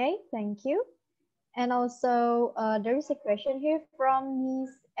 Okay, thank you. And also there is a question here from Ms.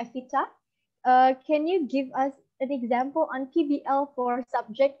 Evita. Can you give us an example on PBL for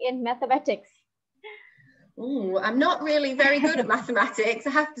subject in mathematics? Ooh, I'm not really very good at mathematics,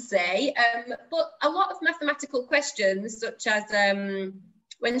 I have to say, but a lot of mathematical questions, such as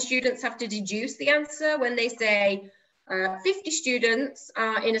when students have to deduce the answer, when they say 50 students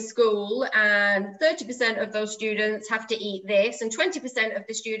are in a school and 30% of those students have to eat this and 20% of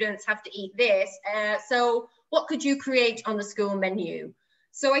the students have to eat this, so what could you create on the school menu?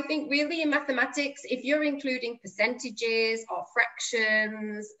 So I think really in mathematics, if you're including percentages or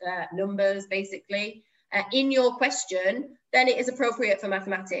fractions, numbers basically, in your question, then it is appropriate for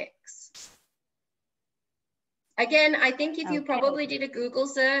mathematics. Again, I think if you probably did a Google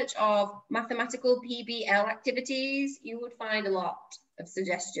search of mathematical PBL activities, you would find a lot of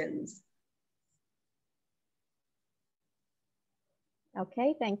suggestions.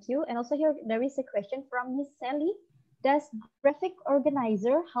 Okay, thank you. And also here, there is a question from Miss Sally. Does graphic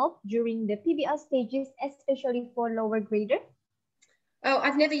organizer help during the PBL stages, especially for lower grader? Oh,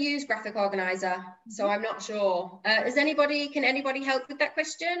 I've never used graphic organizer, so I'm not sure. Can anybody help with that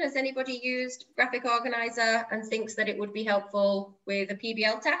question? Has anybody used graphic organizer and thinks that it would be helpful with a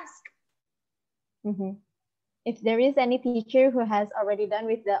PBL task? If there is any teacher who has already done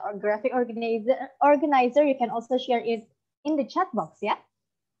with the graphic organizer, you can also share it in the chat box, yeah?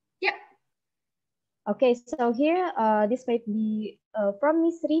 Yeah. Okay, so here, this might be from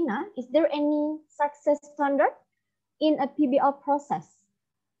Miss Rina. Is there any success standard in a PBL process?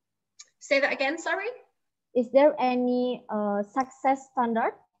 Say that again, sorry? Is there any success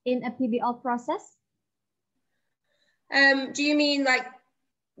standard in a PBL process? Do you mean like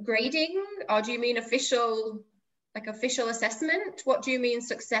grading, or do you mean official assessment? What do you mean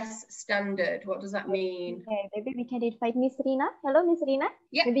success standard? What does that mean? Okay, maybe we can invite Miss Rina. Hello, Miss Rina.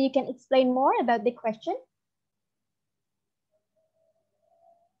 Yeah. Maybe you can explain more about the question.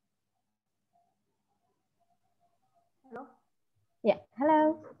 Hello? Yeah,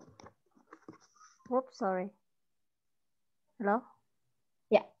 hello. Whoops, sorry. Hello?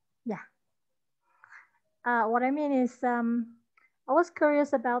 Yeah. Yeah. What I mean is, I was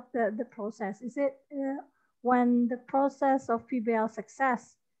curious about the process. Is it when the process of PBL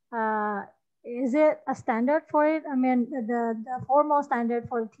success, is it a standard for it? I mean, the formal standard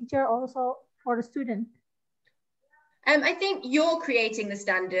for the teacher, also for the student? I think you're creating the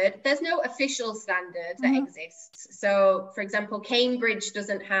standard. There's no official standard that exists. So, for example, Cambridge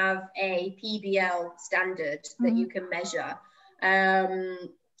doesn't have a PBL standard that you can measure.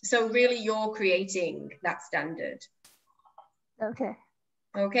 So really you're creating that standard. Okay.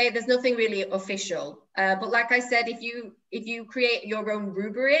 Okay, there's nothing really official. But like I said, if you create your own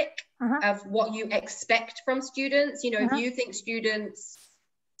rubric of what you expect from students, you know, if you think students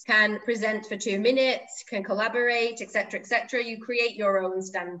can present for 2 minutes, can collaborate, etc., you create your own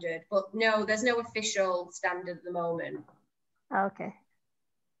standard. But no, there's no official standard at the moment. Okay.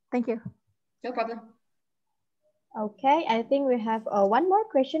 Thank you. No problem. Okay, I think we have one more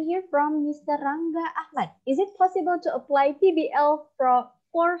question here from Mr. Rangga Ahmad. Is it possible to apply PBL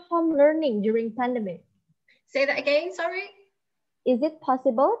for home learning during pandemic? Say that again, sorry. Is it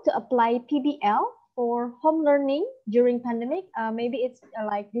possible to apply PBL for home learning during pandemic? Maybe it's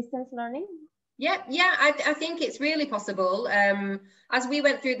like distance learning. Yeah, I think it's really possible. As we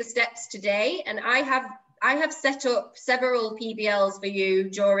went through the steps today, and I have set up several PBLs for you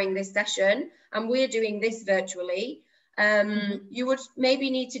during this session, and we're doing this virtually. You would maybe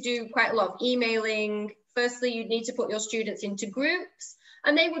need to do quite a lot of emailing. Firstly, you'd need to put your students into groups,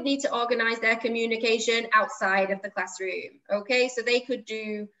 and they would need to organize their communication outside of the classroom. Okay, so they could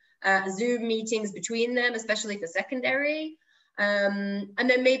do Zoom meetings between them, especially for secondary. And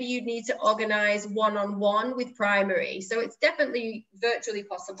then maybe you'd need to organize one-on-one with primary. So it's definitely virtually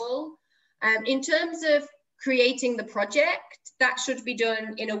possible. In terms of creating the project, that should be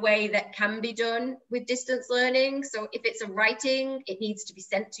done in a way that can be done with distance learning. So if it's a writing, it needs to be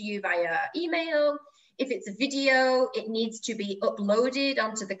sent to you via email. If it's a video, it needs to be uploaded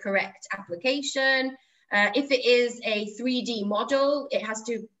onto the correct application. If it is a 3D model, it has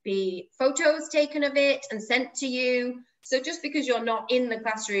to be photos taken of it and sent to you. So just because you're not in the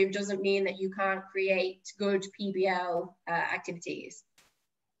classroom doesn't mean that you can't create good PBL activities.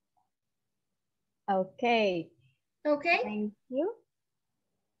 Okay. Okay. Thank you.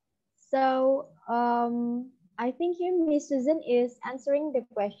 So I think here Miss Susan is answering the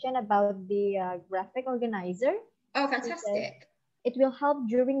question about the graphic organizer. Oh, fantastic. It will help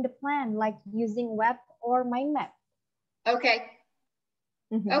during the plan, like using web or mind map. Okay.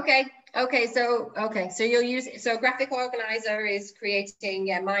 Okay. So you'll use it. So graphic organizer is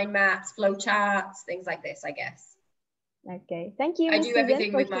creating mind maps, flow charts, things like this, I guess. Okay. Thank you. I do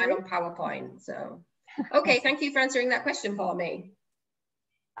everything with mine on PowerPoint. So okay, thank you for answering that question for me.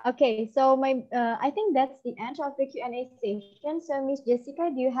 Okay, so I think that's the end of the Q&A session. So Miss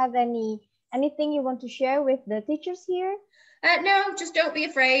Jessica, do you have anything you want to share with the teachers here? No, just don't be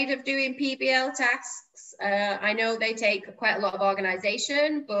afraid of doing PBL tasks. I know they take quite a lot of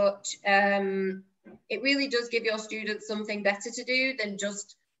organization, but it really does give your students something better to do than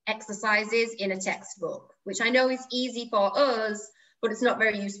just exercises in a textbook, which I know is easy for us, but it's not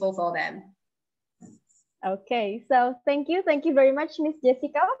very useful for them. Okay, so thank you very much, Miss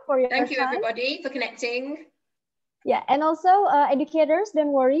Jessica, for your time. Thank you, everybody, for connecting. Yeah, and also educators,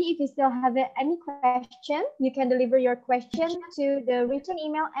 don't worry, if you still have any question, you can deliver your question to the written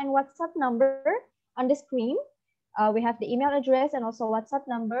email and WhatsApp number on the screen. We have the email address and also WhatsApp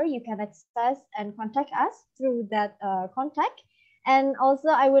number. You can access and contact us through that contact. And also,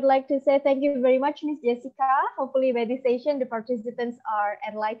 I would like to say thank you very much, Miss Jessica. Hopefully by this session, the participants are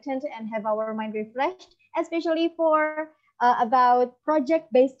enlightened and have our mind refreshed, especially for about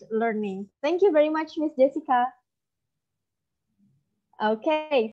project-based learning. Thank you very much, Miss Jessica. Okay.